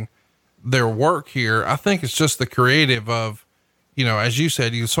criticizing their work here. I think it's just the creative of, as you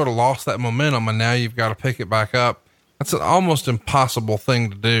said, you sort of lost that momentum and now you've got to pick it back up. That's an almost impossible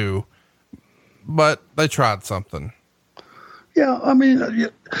thing to do, but they tried something. Yeah. I mean,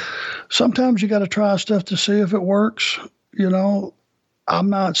 sometimes you got to try stuff to see if it works. I'm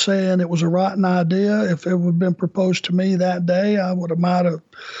not saying it was a rotten idea. If it would have been proposed to me that day, I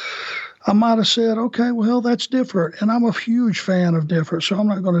might have said, okay, well, that's different. And I'm a huge fan of different, so I'm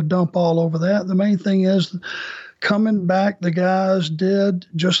not going to dump all over that. The main thing is coming back, the guys did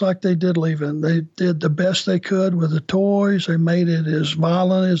just like they did leaving. They did the best they could with the toys. They made it as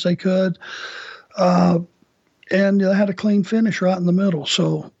violent as they could. And they had a clean finish right in the middle.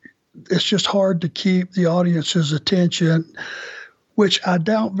 So it's just hard to keep the audience's attention, which I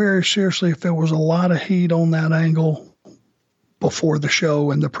doubt very seriously if there was a lot of heat on that angle before the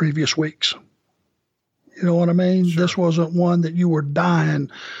show in the previous weeks. You know what I mean? Sure. This wasn't one that you were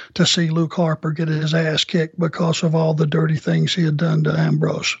dying to see Luke Harper get his ass kicked because of all the dirty things he had done to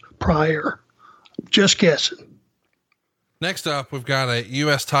Ambrose prior. Just guessing. Next up, we've got a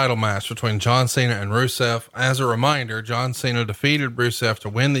U.S. title match between John Cena and Rusev. As a reminder, John Cena defeated Rusev to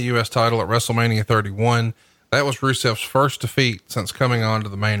win the U.S. title at WrestleMania 31. That was Rusev's first defeat since coming onto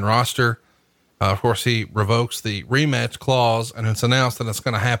the main roster. Of course, he revokes the rematch clause, and it's announced that it's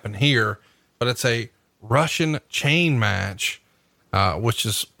going to happen here, but it's a Russian chain match, which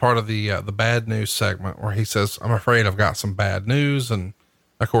is part of the bad news segment where he says, I'm afraid I've got some bad news. And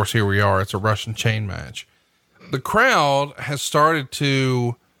of course, here we are. It's a Russian chain match. The crowd has started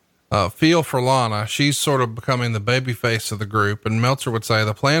to feel for Lana. She's sort of becoming the baby face of the group. And Meltzer would say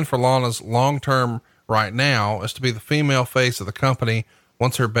the plan for Lana's long-term right now is to be the female face of the company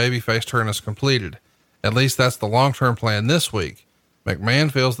once her babyface turn is completed. At least that's the long-term plan this week.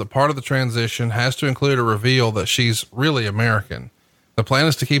 McMahon feels that part of the transition has to include a reveal that she's really American. The plan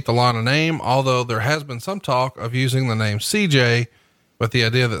is to keep the Lana name, although there has been some talk of using the name CJ, with the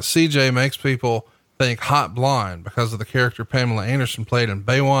idea that CJ makes people think hot blonde because of the character Pamela Anderson played in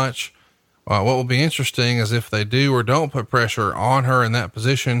Baywatch. What will be interesting is if they do or don't put pressure on her in that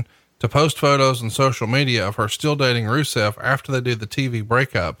position to post photos on social media of her still dating Rusev after they do the TV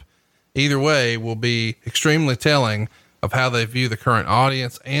breakup. Either way will be extremely telling of how they view the current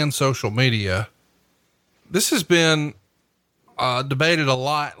audience and social media. This has been debated a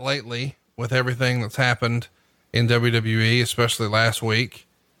lot lately with everything that's happened in WWE, especially last week,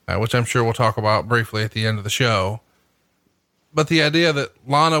 which I'm sure we'll talk about briefly at the end of the show. But the idea that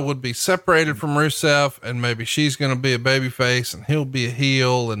Lana would be separated from Rusev and maybe she's going to be a babyface and he'll be a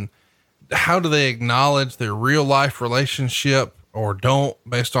heel, and how do they acknowledge their real life relationship or don't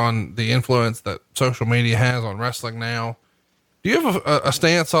based on the influence that social media has on wrestling now? Do you have a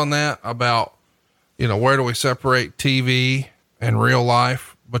stance on that about, where do we separate TV and real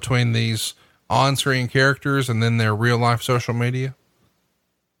life between these on-screen characters and then their real life social media?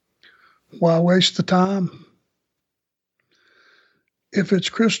 Why waste the time? If it's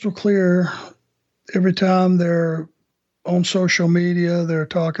crystal clear, every time they're on social media, they're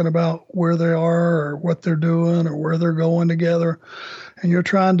talking about where they are or what they're doing or where they're going together, and you're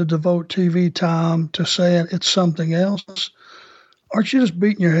trying to devote TV time to saying it's something else, aren't you just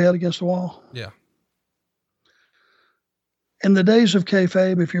beating your head against the wall? Yeah. In the days of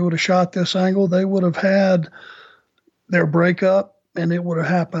kayfabe, if you would have shot this angle, they would have had their breakup, and it would have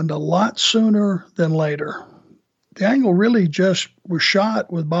happened a lot sooner than later. The angle really just was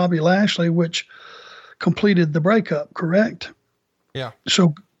shot with Bobby Lashley, which completed the breakup, correct? Yeah.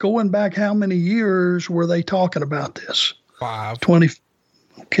 So going back, how many years were they talking about this? 5. 20.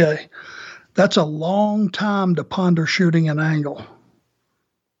 Okay. That's a long time to ponder shooting an angle.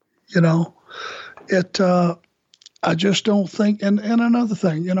 You know, I just don't think, and another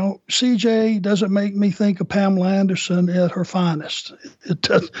thing, you know, CJ doesn't make me think of Pamela Anderson at her finest. It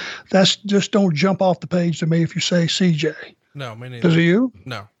does. That's just don't jump off the page to me if you say CJ. No, me neither. Does it you?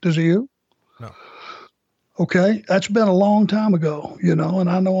 No. Does it you? No. Okay. That's been a long time ago, you know, and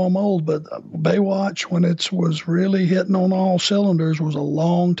I know I'm old, but Baywatch, when it was really hitting on all cylinders, was a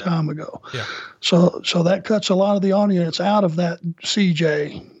long time ago. Yeah. So that cuts a lot of the audience out of that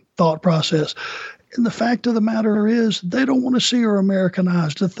CJ thought process. And the fact of the matter is, they don't want to see her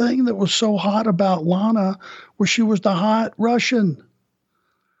Americanized. The thing that was so hot about Lana was she was the hot Russian.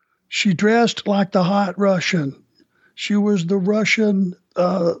 She dressed like the hot Russian. She was the Russian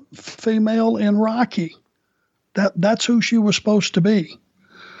female in Rocky. That's who she was supposed to be.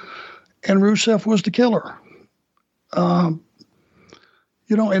 And Rusev was the killer. You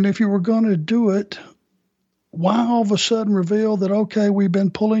know, and if you were going to do it, why all of a sudden reveal that, okay, we've been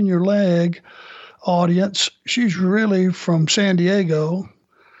pulling your leg, audience, she's really from San Diego,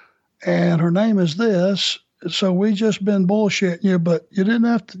 and her name is this, so we just been bullshitting you, but you didn't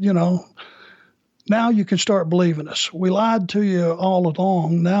have to, you know, now you can start believing us. We lied to you all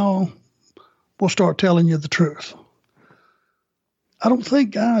along. Now we'll start telling you the truth. I don't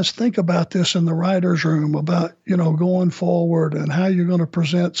think guys think about this in the writer's room about, you know, going forward and how you're going to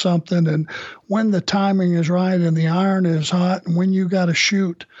present something and when the timing is right and the iron is hot and when you got to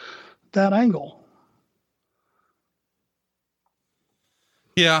shoot that angle.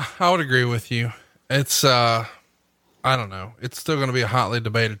 Yeah, I would agree with you. It's, I don't know. It's still going to be a hotly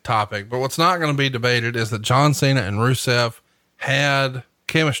debated topic, but what's not going to be debated is that John Cena and Rusev had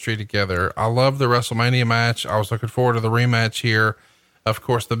chemistry together. I love the WrestleMania match. I was looking forward to the rematch here. Of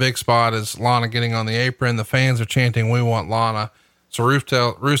course, the big spot is Lana getting on the apron. The fans are chanting, "We want Lana." So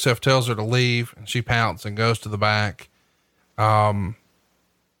Rusev tells her to leave and she pouts and goes to the back.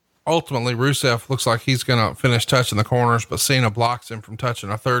 Ultimately, Rusev looks like he's going to finish touching the corners, but Cena blocks him from touching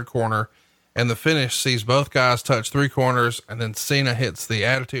a third corner. And the finish sees both guys touch 3 corners, and then Cena hits the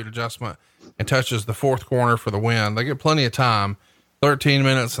attitude adjustment and touches the 4th corner for the win. They get plenty of time, 13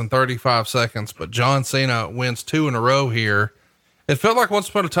 minutes and 35 seconds, but John Cena wins 2 in a row here. It felt like once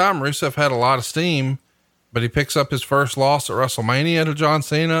upon a time, Rusev had a lot of steam, but he picks up his first loss at WrestleMania to John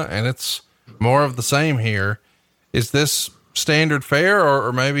Cena, and it's more of the same here. Is this standard fare,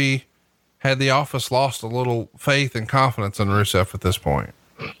 or maybe had the office lost a little faith and confidence in Rusev at this point?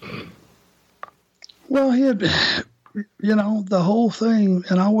 Well, he had, you know, the whole thing,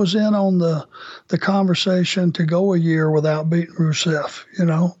 and I was in on the conversation to go a year without beating Rusev, you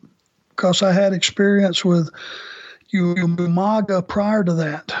know, because I had experience with Umaga prior to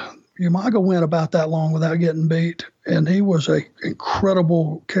that. Umaga went about that long without getting beat, and he was an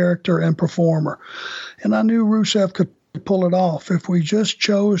incredible character and performer. And I knew Rusev could pull it off if we just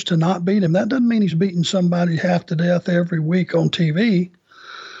chose to not beat him. That doesn't mean he's beating somebody half to death every week on TV.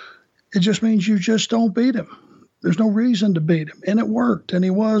 It just means you just don't beat him. There's no reason to beat him. And it worked. And he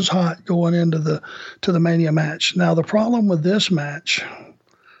was hot going into the Mania match. Now, the problem with this match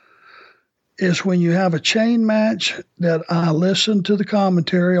is when you have a chain match that I listened to the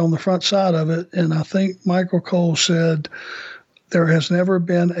commentary on the front side of it. And I think Michael Cole said there has never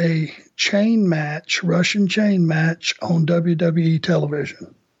been a chain match, Russian chain match on WWE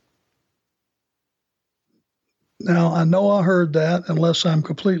television. Now, I know I heard that unless I'm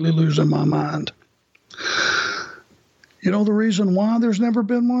completely losing my mind. You know the reason why there's never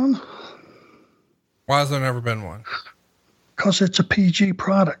been one? Why has there never been one? Because it's a PG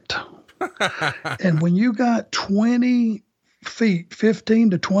product. And when you got 20 feet,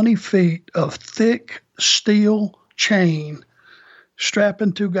 15 to 20 feet of thick steel chain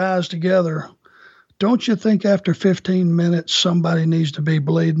strapping 2 guys together, don't you think after 15 minutes somebody needs to be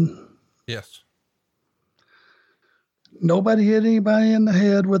bleeding? Yes. Nobody hit anybody in the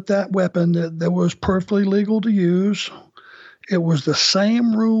head with that weapon that was perfectly legal to use. It was the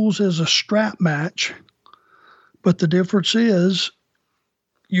same rules as a strap match, but the difference is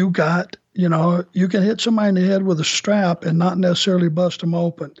you got, you know, you can hit somebody in the head with a strap and not necessarily bust them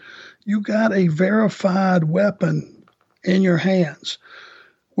open. You got a verified weapon in your hands,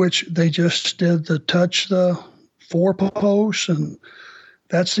 which they just did the touch the 4 posts, and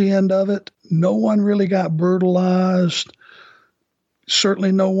that's the end of it. No one really got brutalized.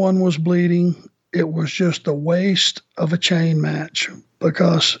 Certainly no one was bleeding. It was just a waste of a chain match,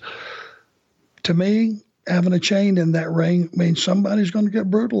 because to me, having a chain in that ring means somebody's going to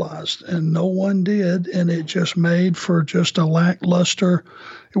get brutalized, and no one did. And it just made for just a lackluster.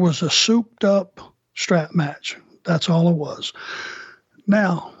 It was a souped up strap match. That's all it was.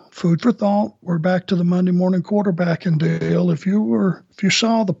 Now, food for thought. We're back to the Monday morning quarterbacking deal. If you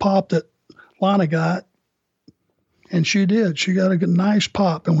saw the pop that Lana got, and she did, she got a good, nice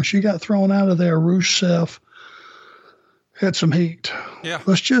pop. And when she got thrown out of there, Rusev had some heat. Yeah.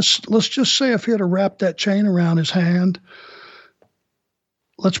 Let's just say if he had wrapped that chain around his hand,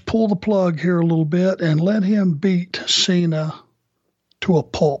 let's pull the plug here a little bit and let him beat Cena to a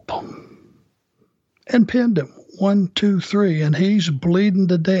pulp and pinned him 1, 2, 3, and he's bleeding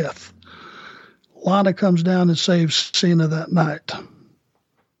to death. Lana comes down and saves Cena that night.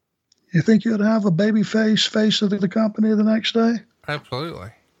 You think you'd have a baby face of the company the next day? Absolutely.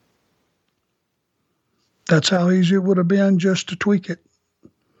 That's how easy it would have been just to tweak it.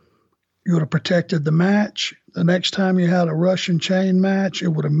 You would have protected the match. The next time you had a Russian chain match, it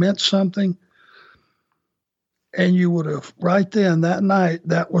would have meant something. And you would have, right then, that night,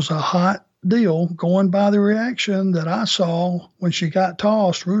 that was a hot deal. Going by the reaction that I saw when she got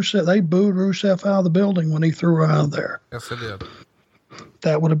tossed, Rusev, they booed Rusev out of the building when he threw her out of there. Yes, they did.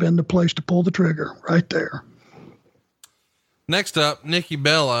 That would have been the place to pull the trigger right there. Next up, Nikki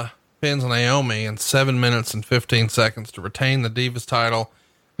Bella pins Naomi in 7 minutes and 15 seconds to retain the Divas title.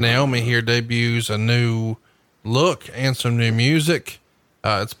 Naomi here debuts a new look and some new music.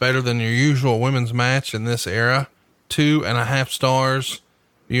 It's better than your usual women's match in this era. 2.5 stars.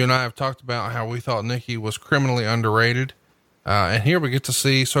 You and I have talked about how we thought Nikki was criminally underrated. And here we get to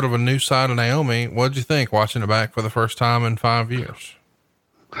see sort of a new side of Naomi. What'd you think watching it back for the first time in 5 years?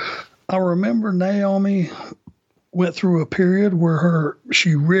 I remember Naomi went through a period where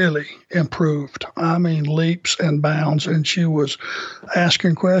she really improved. I mean, leaps and bounds, and she was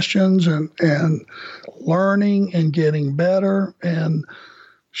asking questions and learning and getting better. And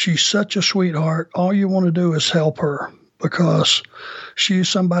she's such a sweetheart. All you want to do is help her, because she's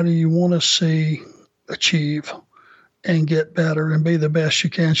somebody you want to see achieve and get better and be the best she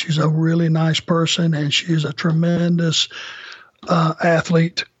can. She's a really nice person, and she's a tremendous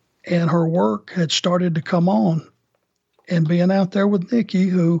athlete, and her work had started to come on. And being out there with Nikki,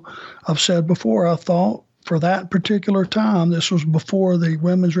 who I've said before, I thought for that particular time, this was before the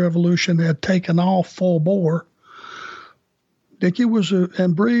women's revolution had taken off full bore. Nikki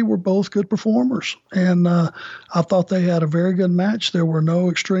and Brie were both good performers, and I thought they had a very good match. There were no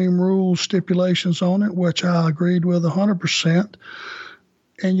extreme rules stipulations on it, which I agreed with 100%.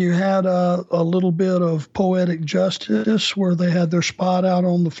 And you had a little bit of poetic justice where they had their spot out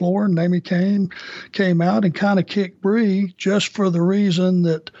on the floor, and Naomi came out and kind of kicked Brie just for the reason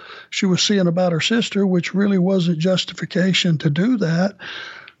that she was seeing about her sister, which really wasn't justification to do that.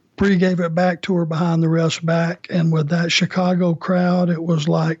 Brie gave it back to her behind the ref's back, and with that Chicago crowd, it was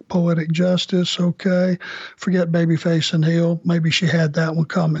like poetic justice. Okay, forget babyface and heel. Maybe she had that one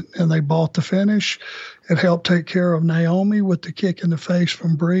coming, and they bought the finish. It helped take care of Naomi with the kick in the face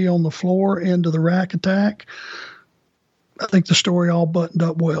from Brie on the floor into the rack attack. I think the story all buttoned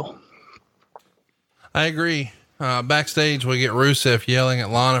up well. I agree. Backstage, we get Rusev yelling at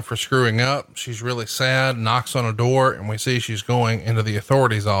Lana for screwing up. She's really sad, knocks on a door, and we see she's going into the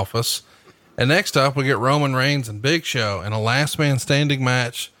authorities' office. And next up, we get Roman Reigns and Big Show in a last man standing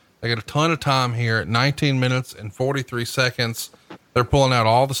match. They get a ton of time here at 19 minutes and 43 seconds. They're pulling out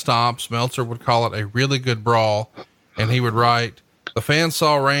all the stops. Meltzer would call it a really good brawl. And he would write, the fans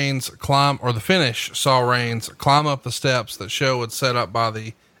saw Reigns the finish saw Reigns climb up the steps that Show had set up by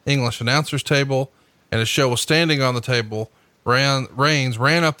the English announcers table. And as Show was standing on the table, Reigns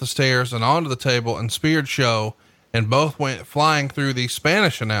ran up the stairs and onto the table and speared Show, and both went flying through the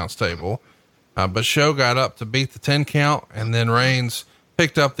Spanish announce table. But Show got up to beat the 10 count, and then Reigns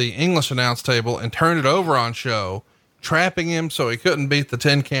picked up the English announce table and turned it over on Show, trapping him so he couldn't beat the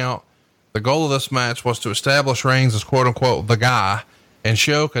 10 count. The goal of this match was to establish Reigns as quote unquote the guy, and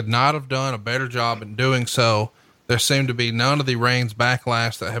Show could not have done a better job in doing so. There seemed to be none of the Reigns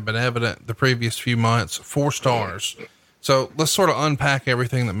backlash that had been evident the previous few months. 4 stars. So let's sort of unpack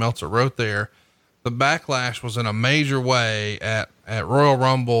everything that Meltzer wrote there. The backlash was in a major way at Royal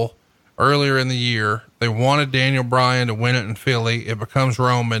Rumble earlier in the year. They wanted Daniel Bryan to win it in Philly. It becomes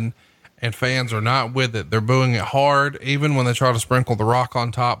Roman, and fans are not with it. They're booing it hard. Even when they try to sprinkle The Rock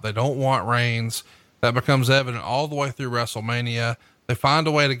on top, they don't want Reigns. That becomes evident all the way through WrestleMania. They find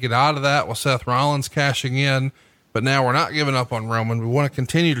a way to get out of that with Seth Rollins cashing in. but now we're not giving up on Roman. We want to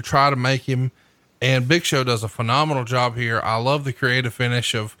continue to try to make him, and Big Show does a phenomenal job here. I love the creative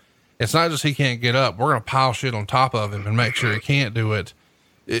finish of, it's not just he can't get up. We're going to pile shit on top of him and make sure he can't do it.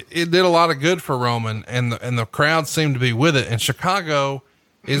 It did a lot of good for Roman, and the crowd seemed to be with it. And Chicago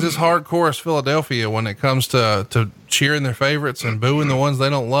is as hardcore as Philadelphia when it comes to cheering their favorites and booing the ones they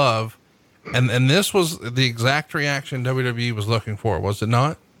don't love. And this was the exact reaction WWE was looking for, was it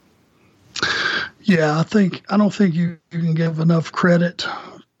not? Yeah, I don't think you can give enough credit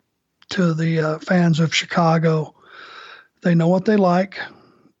to the fans of Chicago. They know what they like.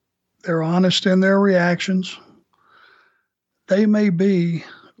 They're honest in their reactions. They may be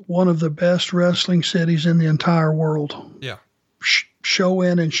one of the best wrestling cities in the entire world. Yeah. Show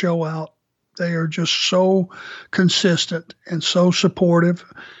in and show out. They are just so consistent and so supportive.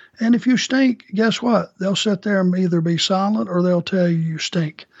 And if you stink, guess what? They'll sit there and either be silent or they'll tell you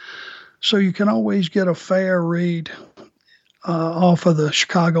stink. So you can always get a fair read off of the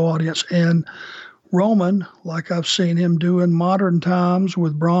Chicago audience. And Roman, like I've seen him do in modern times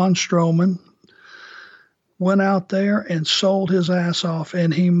with Braun Strowman, went out there and sold his ass off,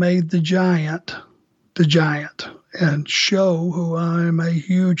 and he made the giant. And Show, who I am a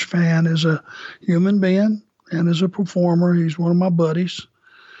huge fan as a human being and as a performer, he's one of my buddies.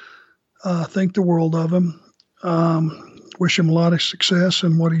 Think the world of him. Wish him a lot of success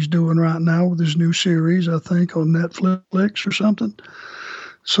in what he's doing right now with his new series, I think on Netflix or something.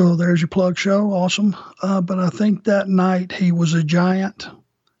 So there's your plug, Show. Awesome. But I think that night he was a giant.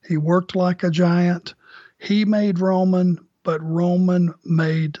 He worked like a giant. He made Roman, but Roman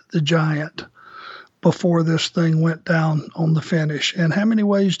made the giant before this thing went down on the finish. And how many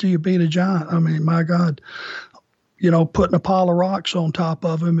ways do you beat a giant? I mean, my God, putting a pile of rocks on top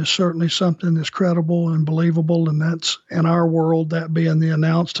of him is certainly something that's credible and believable. And that's in our world, that being the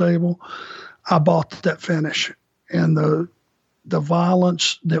announce table. I bought that finish, and the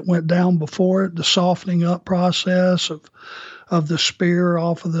violence that went down before it, the softening up process of the spear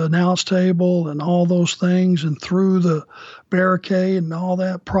off of the announce table and all those things and through the barricade and all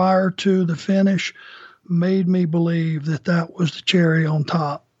that prior to the finish made me believe that was the cherry on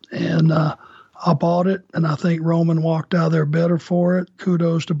top. And I bought it, and I think Roman walked out of there better for it.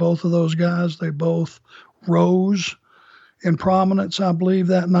 Kudos to both of those guys. They both rose in prominence, I believe,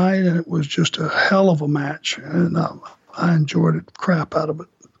 that night, and it was just a hell of a match. And I enjoyed it, crap out of it.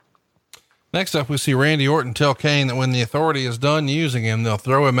 Next up, we see Randy Orton tell Kane that when the Authority is done using him, they'll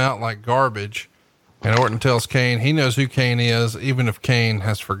throw him out like garbage. And Orton tells Kane he knows who Kane is, even if Kane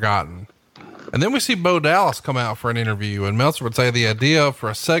has forgotten. And then we see Bo Dallas come out for an interview, and Meltzer would say the idea for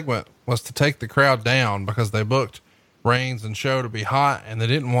a segment was to take the crowd down because they booked Reigns and Show to be hot, and they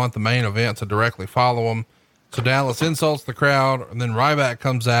didn't want the main event to directly follow them. So Dallas insults the crowd, and then Ryback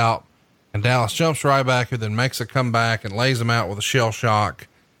comes out, and Dallas jumps Ryback, who then makes a comeback and lays him out with a shell shock.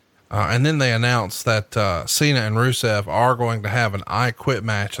 And then they announce that Cena and Rusev are going to have an I Quit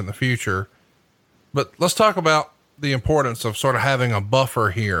match in the future. But let's talk about the importance of sort of having a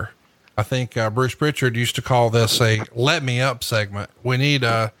buffer here. I think Bruce Pritchard used to call this a let me up segment. We need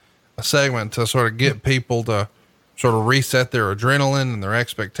a segment to sort of get people to sort of reset their adrenaline and their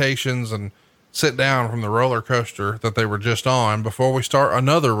expectations and sit down from the roller coaster that they were just on before we start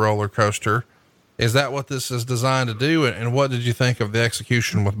another roller coaster. Is that what this is designed to do? And what did you think of the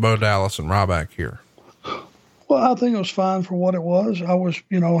execution with Bo Dallas and Ryback here? Well, I think it was fine for what it was. I was,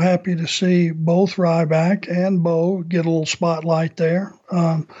 happy to see both Ryback and Bo get a little spotlight there.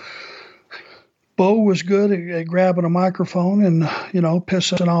 Bo was good at grabbing a microphone and,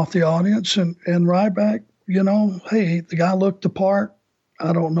 pissing off the audience. And Ryback, hey, the guy looked the part.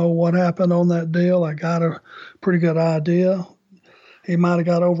 I don't know what happened on that deal. I got a pretty good idea. He might have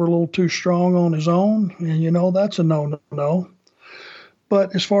got over a little too strong on his own, and that's a no.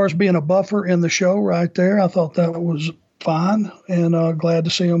 But as far as being a buffer in the show right there, I thought that was fine, and glad to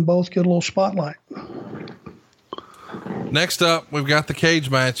see them both get a little spotlight. Next up, we've got the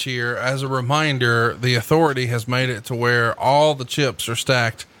cage match here. As a reminder, the Authority has made it to where all the chips are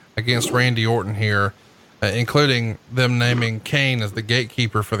stacked against Randy Orton here, including them naming Kane as the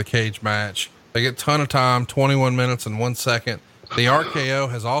gatekeeper for the cage match. They get a ton of time, 21 minutes and 1 second. The RKO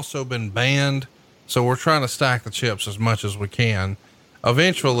has also been banned, so we're trying to stack the chips as much as we can.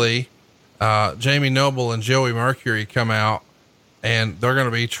 Eventually, Jamie Noble and Joey Mercury come out, and they're going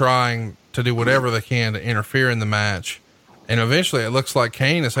to be trying to do whatever they can to interfere in the match. And eventually it looks like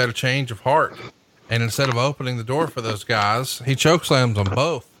Kane has had a change of heart. And instead of opening the door for those guys, he chokeslams them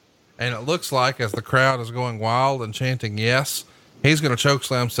both. And it looks like as the crowd is going wild and chanting yes, he's going to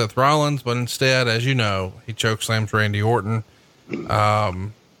chokeslam Seth Rollins, but instead, as you know, he chokeslams Randy Orton.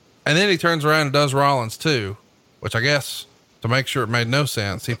 And then he turns around and does Rollins too. which I guess to make sure it made no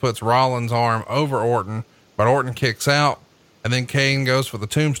sense, he puts Rollins' arm over Orton, but Orton kicks out, and then Kane goes for the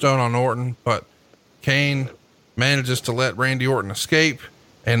tombstone on Orton, but Kane manages to let Randy Orton escape,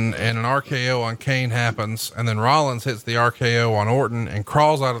 and an RKO on Kane happens, and then Rollins hits the RKO on Orton and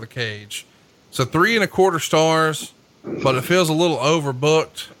crawls out of the cage. So 3 1/4 stars, but it feels a little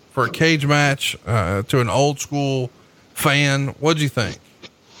overbooked for a cage match, to an old school fan. What'd you think?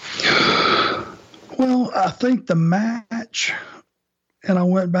 Well, I think the match, and I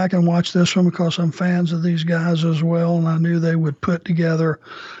went back and watched this one because I'm fans of these guys as well, and I knew they would put together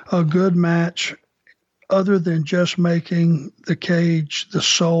a good match other than just making the cage the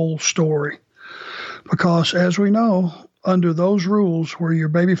sole story. Because as we know, under those rules where your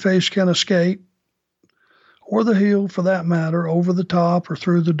babyface can escape, or the heel for that matter, over the top or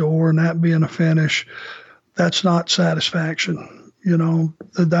through the door, and that being a finish, that's not satisfaction. You know,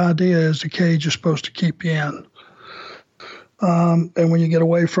 the idea is the cage is supposed to keep you in. And when you get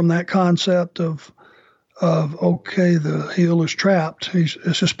away from that concept of okay, the heel is trapped,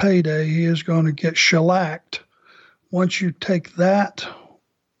 it's his payday, he is going to get shellacked. Once you take that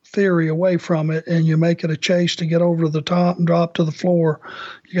theory away from it and you make it a chase to get over the top and drop to the floor,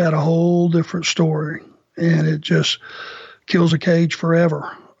 you got a whole different story, and it just kills a cage forever.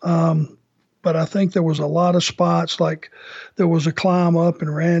 But I think there was a lot of spots, like there was a climb up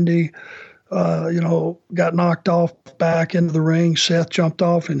and Randy, got knocked off back into the ring. Seth jumped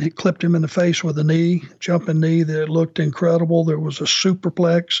off and he clipped him in the face with a jumping knee that looked incredible. There was a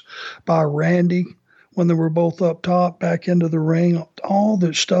superplex by Randy when they were both up top back into the ring. All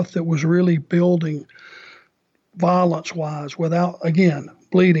the stuff that was really building violence-wise without, again,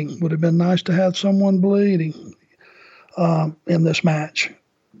 bleeding. Would have been nice to have someone bleeding in this match.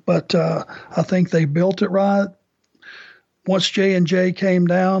 But I think they built it right. Once J&J came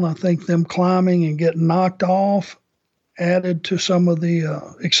down, I think them climbing and getting knocked off added to some of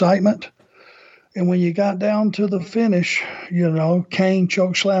the excitement. And when you got down to the finish, Kane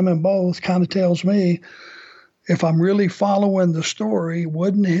choke slamming both kind of tells me, if I'm really following the story,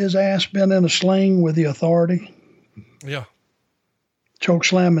 wouldn't his ass been in a sling with the Authority? Yeah. Choke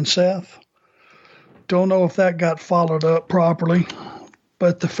slamming Seth. Don't know if that got followed up properly.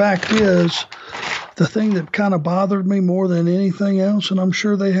 But the fact is, the thing that kind of bothered me more than anything else, and I'm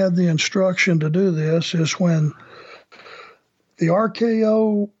sure they had the instruction to do this, is when the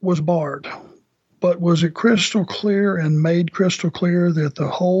RKO was barred. But was it crystal clear and made crystal clear that the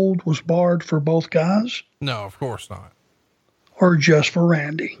hold was barred for both guys? No, of course not. Or just for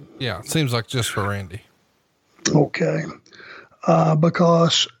Randy? Yeah, it seems like just for Randy. Okay.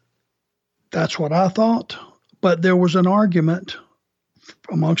 Because that's what I thought. But there was an argument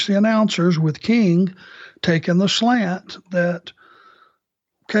amongst the announcers with King taking the slant that,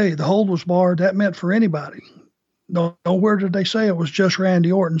 okay, the hold was barred. That meant for anybody. Nowhere did they say it was just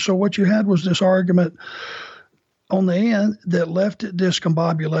Randy Orton. So what you had was this argument on the end that left it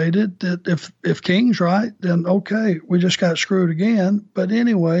discombobulated, that if King's right, then okay, we just got screwed again. But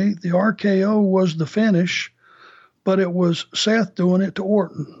anyway, the RKO was the finish, but it was Seth doing it to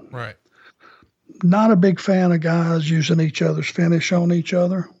Orton. Right. Not a big fan of guys using each other's finish on each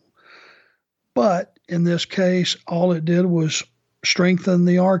other. But in this case, all it did was strengthen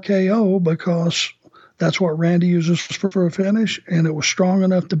the RKO because that's what Randy uses for a finish, and it was strong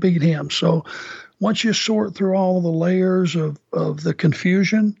enough to beat him. So once you sort through all the layers of the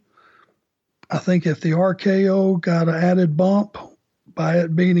confusion, I think if the RKO got an added bump by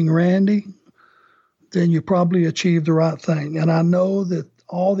it beating Randy, then you probably achieved the right thing. And I know that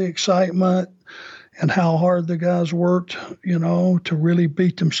all the excitement and how hard the guys worked, to really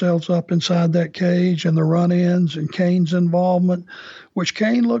beat themselves up inside that cage, and the run-ins and Kane's involvement, which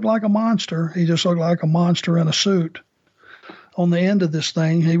Kane looked like a monster. He just looked like a monster in a suit. On the end of this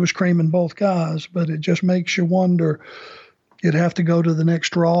thing, he was creaming both guys, but it just makes you wonder. You'd have to go to the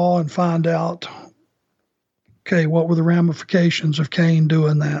next Raw and find out, okay, what were the ramifications of Kane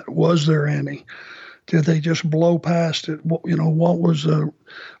doing that? Was there any? Did they just blow past it? What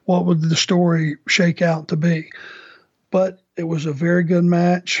would the story shake out to be? But it was a very good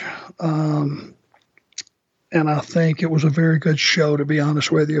match. And I think it was a very good show, to be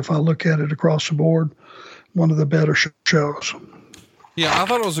honest with you. If I look at it across the board, one of the better shows. Yeah, I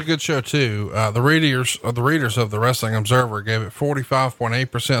thought it was a good show too. The readers of the Wrestling Observer gave it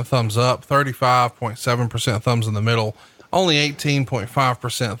 45.8% thumbs up, 35.7% thumbs in the middle, only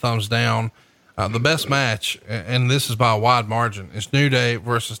 18.5% thumbs down. The best match, and this is by a wide margin, is New Day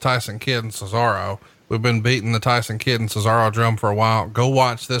versus Tyson Kidd and Cesaro. We've been beating the Tyson Kidd and Cesaro drum for a while. Go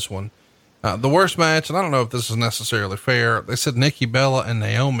watch this one. The worst match, and I don't know if this is necessarily fair, they said Nikki Bella and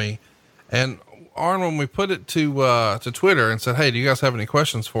Naomi. And Arn, when we put it to Twitter and said, hey, do you guys have any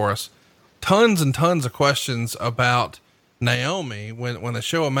questions for us? Tons and tons of questions about Naomi. When they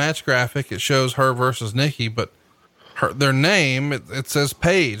show a match graphic, it shows her versus Nikki, but their name, it says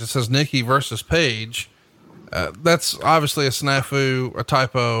Paige. It says Nikki versus Paige. That's obviously a snafu, a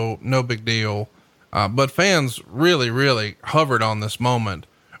typo, no big deal. But fans really, really hovered on this moment.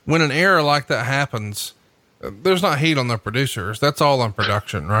 When an error like that happens, there's not heat on the producers. That's all on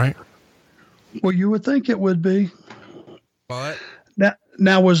production, right? Well, you would think it would be. But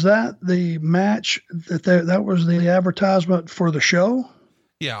now was that the match that was the advertisement for the show?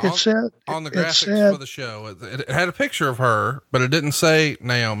 yeah, It said on the graphics for the show, it had a picture of her, but it didn't say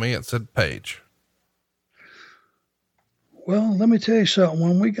Naomi. It said Paige. Well, let me tell you something.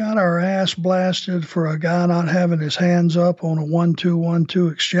 When we got our ass blasted for a guy not having his hands up on a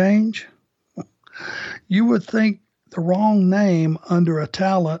 1-2-1-2 exchange, you would think the wrong name under a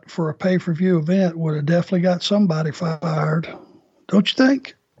talent for a pay-per-view event would have definitely got somebody fired. Don't you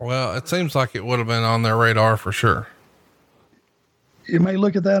think? Well, it seems like it would have been on their radar for sure. You may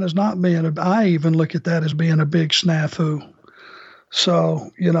look at that as not being I even look at that as being a big snafu.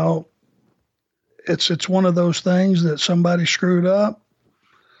 So, you know, it's one of those things that somebody screwed up.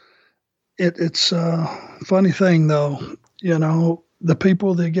 It's a funny thing though, you know, the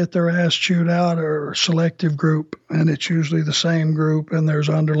people that get their ass chewed out are a selective group, and it's usually the same group, and there's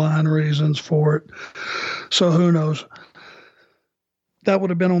underlying reasons for it. So who knows? That would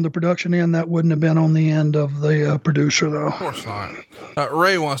have been on the production end. That wouldn't have been on the end of the producer though. Of course not.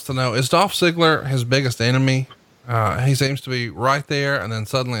 Ray wants to know, is Dolph Ziggler his biggest enemy? He seems to be right there and then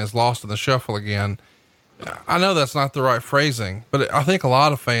suddenly is lost in the shuffle again. I know that's not the right phrasing, but I think a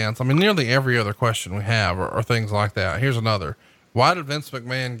lot of fans, I mean, nearly every other question we have are things like that. Here's another. Why did Vince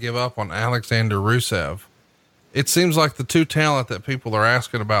McMahon give up on Alexander Rusev? It seems like the two talent that people are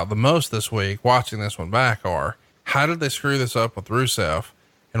asking about the most this week, watching this one back, are how did they screw this up with Rusev?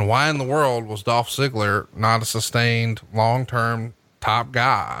 And why in the world was Dolph Ziggler not a sustained long-term top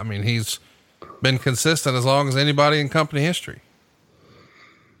guy? I mean, he's been consistent as long as anybody in company history.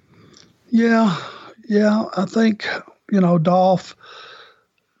 Yeah. I think, you know, Dolph's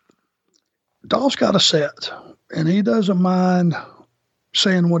got a set, and he doesn't mind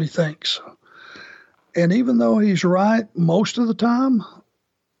saying what he thinks. And even though he's right most of the time,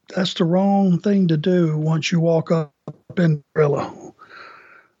 that's the wrong thing to do once you walk up in Gorilla.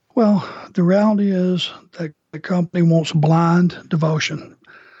 Well, the reality is that the company wants blind devotion.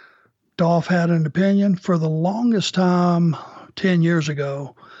 Dolph had an opinion for the longest time 10 years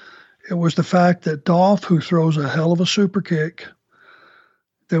ago. It was the fact that Dolph, who throws a hell of a super kick,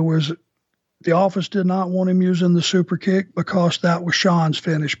 the office did not want him using the super kick because that was Shawn's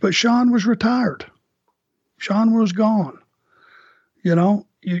finish. But Shawn was retired. Shawn was gone. You know,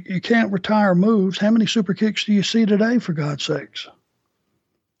 you can't retire moves. How many super kicks do you see today, for God's sakes?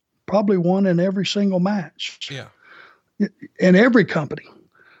 Probably one in every single match. Yeah. In every company.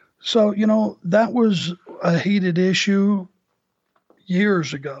 So, you know, that was a heated issue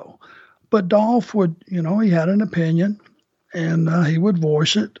years ago. But Dolph would, you know, he had an opinion, and he would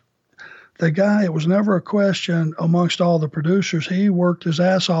voice it. The guy, it was never a question amongst all the producers. He worked his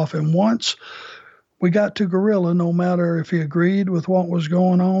ass off. And once we got to Gorilla, no matter if he agreed with what was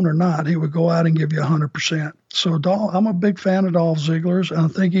going on or not, he would go out and give you 100%. So I'm a big fan of Dolph Ziggler's. And I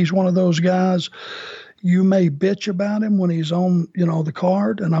think he's one of those guys, you may bitch about him when he's on, you know, the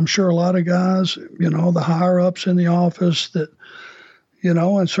card. And I'm sure a lot of guys, you know, the higher ups in the office that, you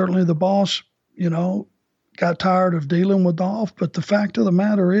know, and certainly the boss, you know, got tired of dealing with Dolph. But the fact of the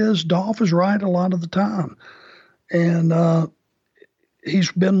matter is Dolph is right a lot of the time. And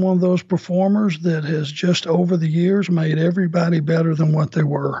he's been one of those performers that has just over the years made everybody better than what they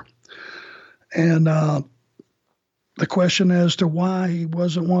were. And the question as to why he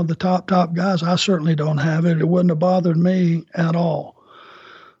wasn't one of the top guys, I certainly don't have it. It wouldn't have bothered me at all.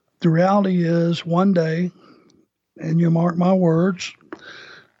 The reality is one day, and you mark my words,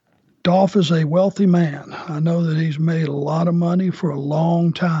 Dolph is a wealthy man. I know that he's made a lot of money for a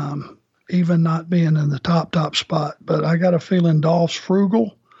long time, even not being in the top spot. But I got a feeling Dolph's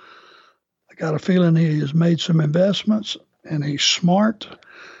frugal. I got a feeling he has made some investments, and he's smart.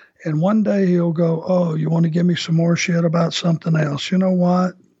 And one day he'll go, oh, you want to give me some more shit about something else? You know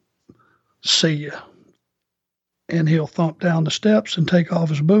what? See ya. And he'll thump down the steps and take off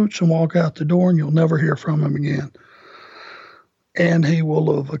his boots and walk out the door, and you'll never hear from him again. And he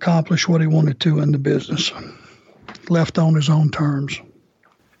will have accomplished what he wanted to in the business, left on his own terms.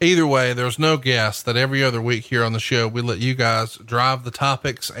 Either way, there's no guess that every other week here on the show, we let you guys drive the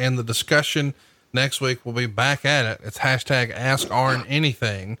topics and the discussion. Next week, we'll be back at it. It's hashtag Ask Arn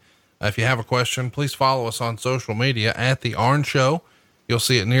Anything. If you have a question, please follow us on social media at The Arn Show. You'll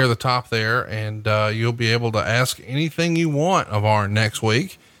see it near the top there, and you'll be able to ask anything you want of Arn next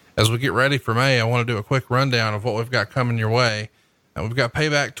week. As we get ready for May, I want to do a quick rundown of what we've got coming your way. We've got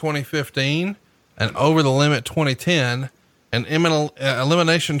Payback 2015 and Over the Limit 2010 and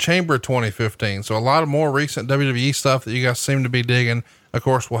Elimination Chamber 2015. So a lot of more recent WWE stuff that you guys seem to be digging. Of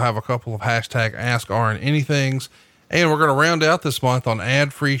course, we'll have a couple of hashtag Ask Arn Anythings, and we're going to round out this month on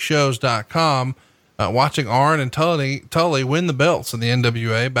adfreeshows.com, watching Arn and Tully win the belts in the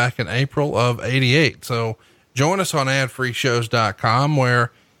NWA back in April of '88. So join us on adfreeshows.com,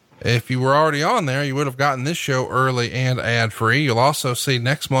 where if you were already on there, you would have gotten this show early and ad free. You'll also see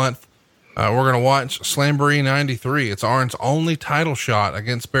next month, we're going to watch Slamboree 93. It's Arn's only title shot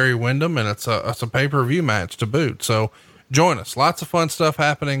against Barry Windham, and it's a pay-per-view match to boot. So join us. Lots of fun stuff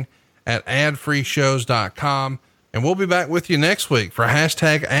happening at adfreeshows.com. And we'll be back with you next week for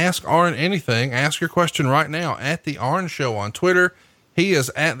hashtag Ask Arn Anything. Ask your question right now at The Arn Show on Twitter. He is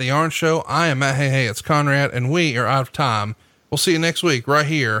at The Arn Show. I am at Hey, it's Conrad, and we are out of time. We'll see you next week right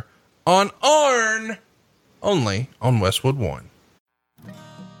here on Arn, only on Westwood One.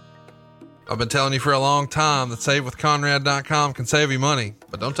 I've been telling you for a long time that SaveWithConrad.com can save you money,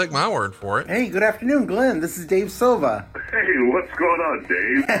 but don't take my word for it. Hey, good afternoon, Glenn. This is Dave Silva. Hey, what's going on,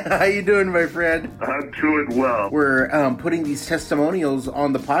 Dave? How you doing, my friend? I'm doing well. We're putting these testimonials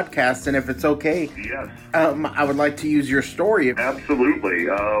on the podcast, and if it's okay, yes, I would like to use your story. Absolutely.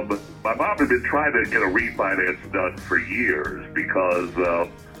 My mom had been trying to get a refinance done for years because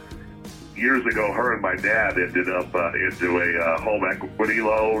years ago, her and my dad ended up into a home equity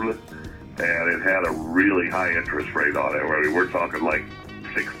loan, and it had a really high interest rate on it. I mean, we're talking like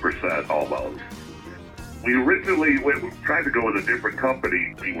 6% almost. We originally tried to go with a different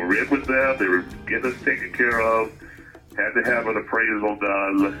company. We were in with them. They were getting us taken care of. Had to have an appraisal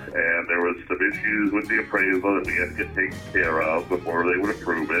done, and there was some issues with the appraisal that we had to get taken care of before they would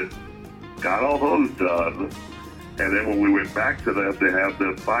approve it. Got all those done, and then when we went back to them to have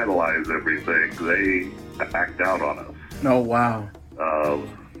them finalize everything, they backed out on us. Oh, wow.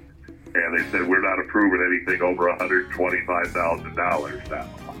 And they said, we're not approving anything over $125,000 now.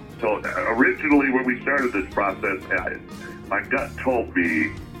 So originally when we started this process, my gut told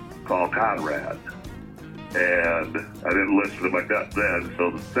me, call Conrad. And I didn't listen to my gut then.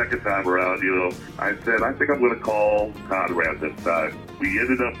 So the second time around, I said, I think I'm going to call Conrad this time. We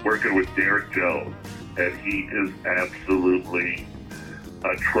ended up working with Derek Jones, and he is absolutely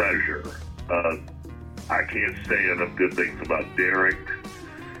a treasure. I can't say enough good things about Derek.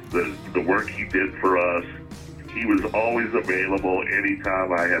 The work he did for us. He was always available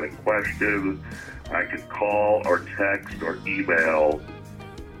anytime I had a question. I could call or text or email,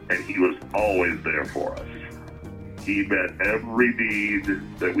 and he was always there for us. He met every need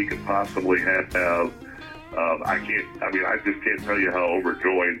that we could possibly have. I just can't tell you how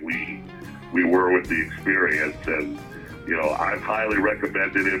overjoyed we were with the experience. And, I've highly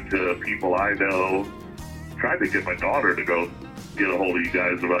recommended him to people I know. Tried to get my daughter to go get a hold of you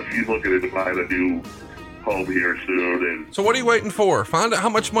guys about, she's looking into buying a new home here soon. And so what are you waiting for? Find out how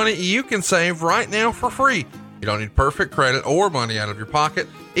much money you can save right now for free. You don't need perfect credit or money out of your pocket.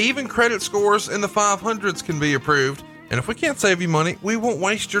 Even credit scores in the 500s can be approved. And if we can't save you money, we won't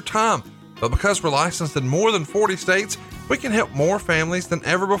waste your time. But because we're licensed in more than 40 states, we can help more families than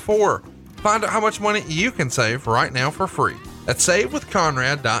ever before. Find out how much money you can save right now for free at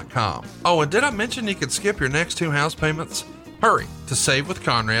SaveWithConrad.com. Oh, and did I mention you could skip your next 2 house payments? Hurry to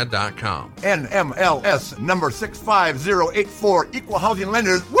SaveWithConrad.com. NMLS number 65084, Equal Housing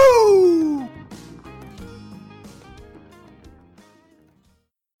Lenders. Woo!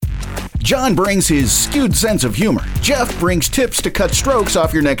 John brings his skewed sense of humor. Jeff brings tips to cut strokes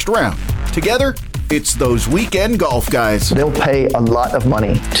off your next round. Together, it's those weekend golf guys. They'll pay a lot of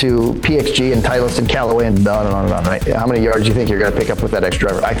money to PXG and Titleist and Callaway and on and on and on, right? How many yards do you think you're going to pick up with that extra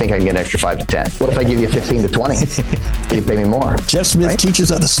driver? I think I can get an extra 5 to 10. What if I give you 15 to 20? You pay me more. Jeff Smith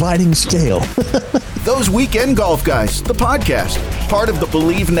teaches on a sliding scale. Those Weekend Golf Guys, the podcast, part of the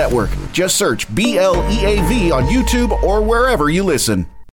Believe Network. Just search BLEAV on YouTube or wherever you listen.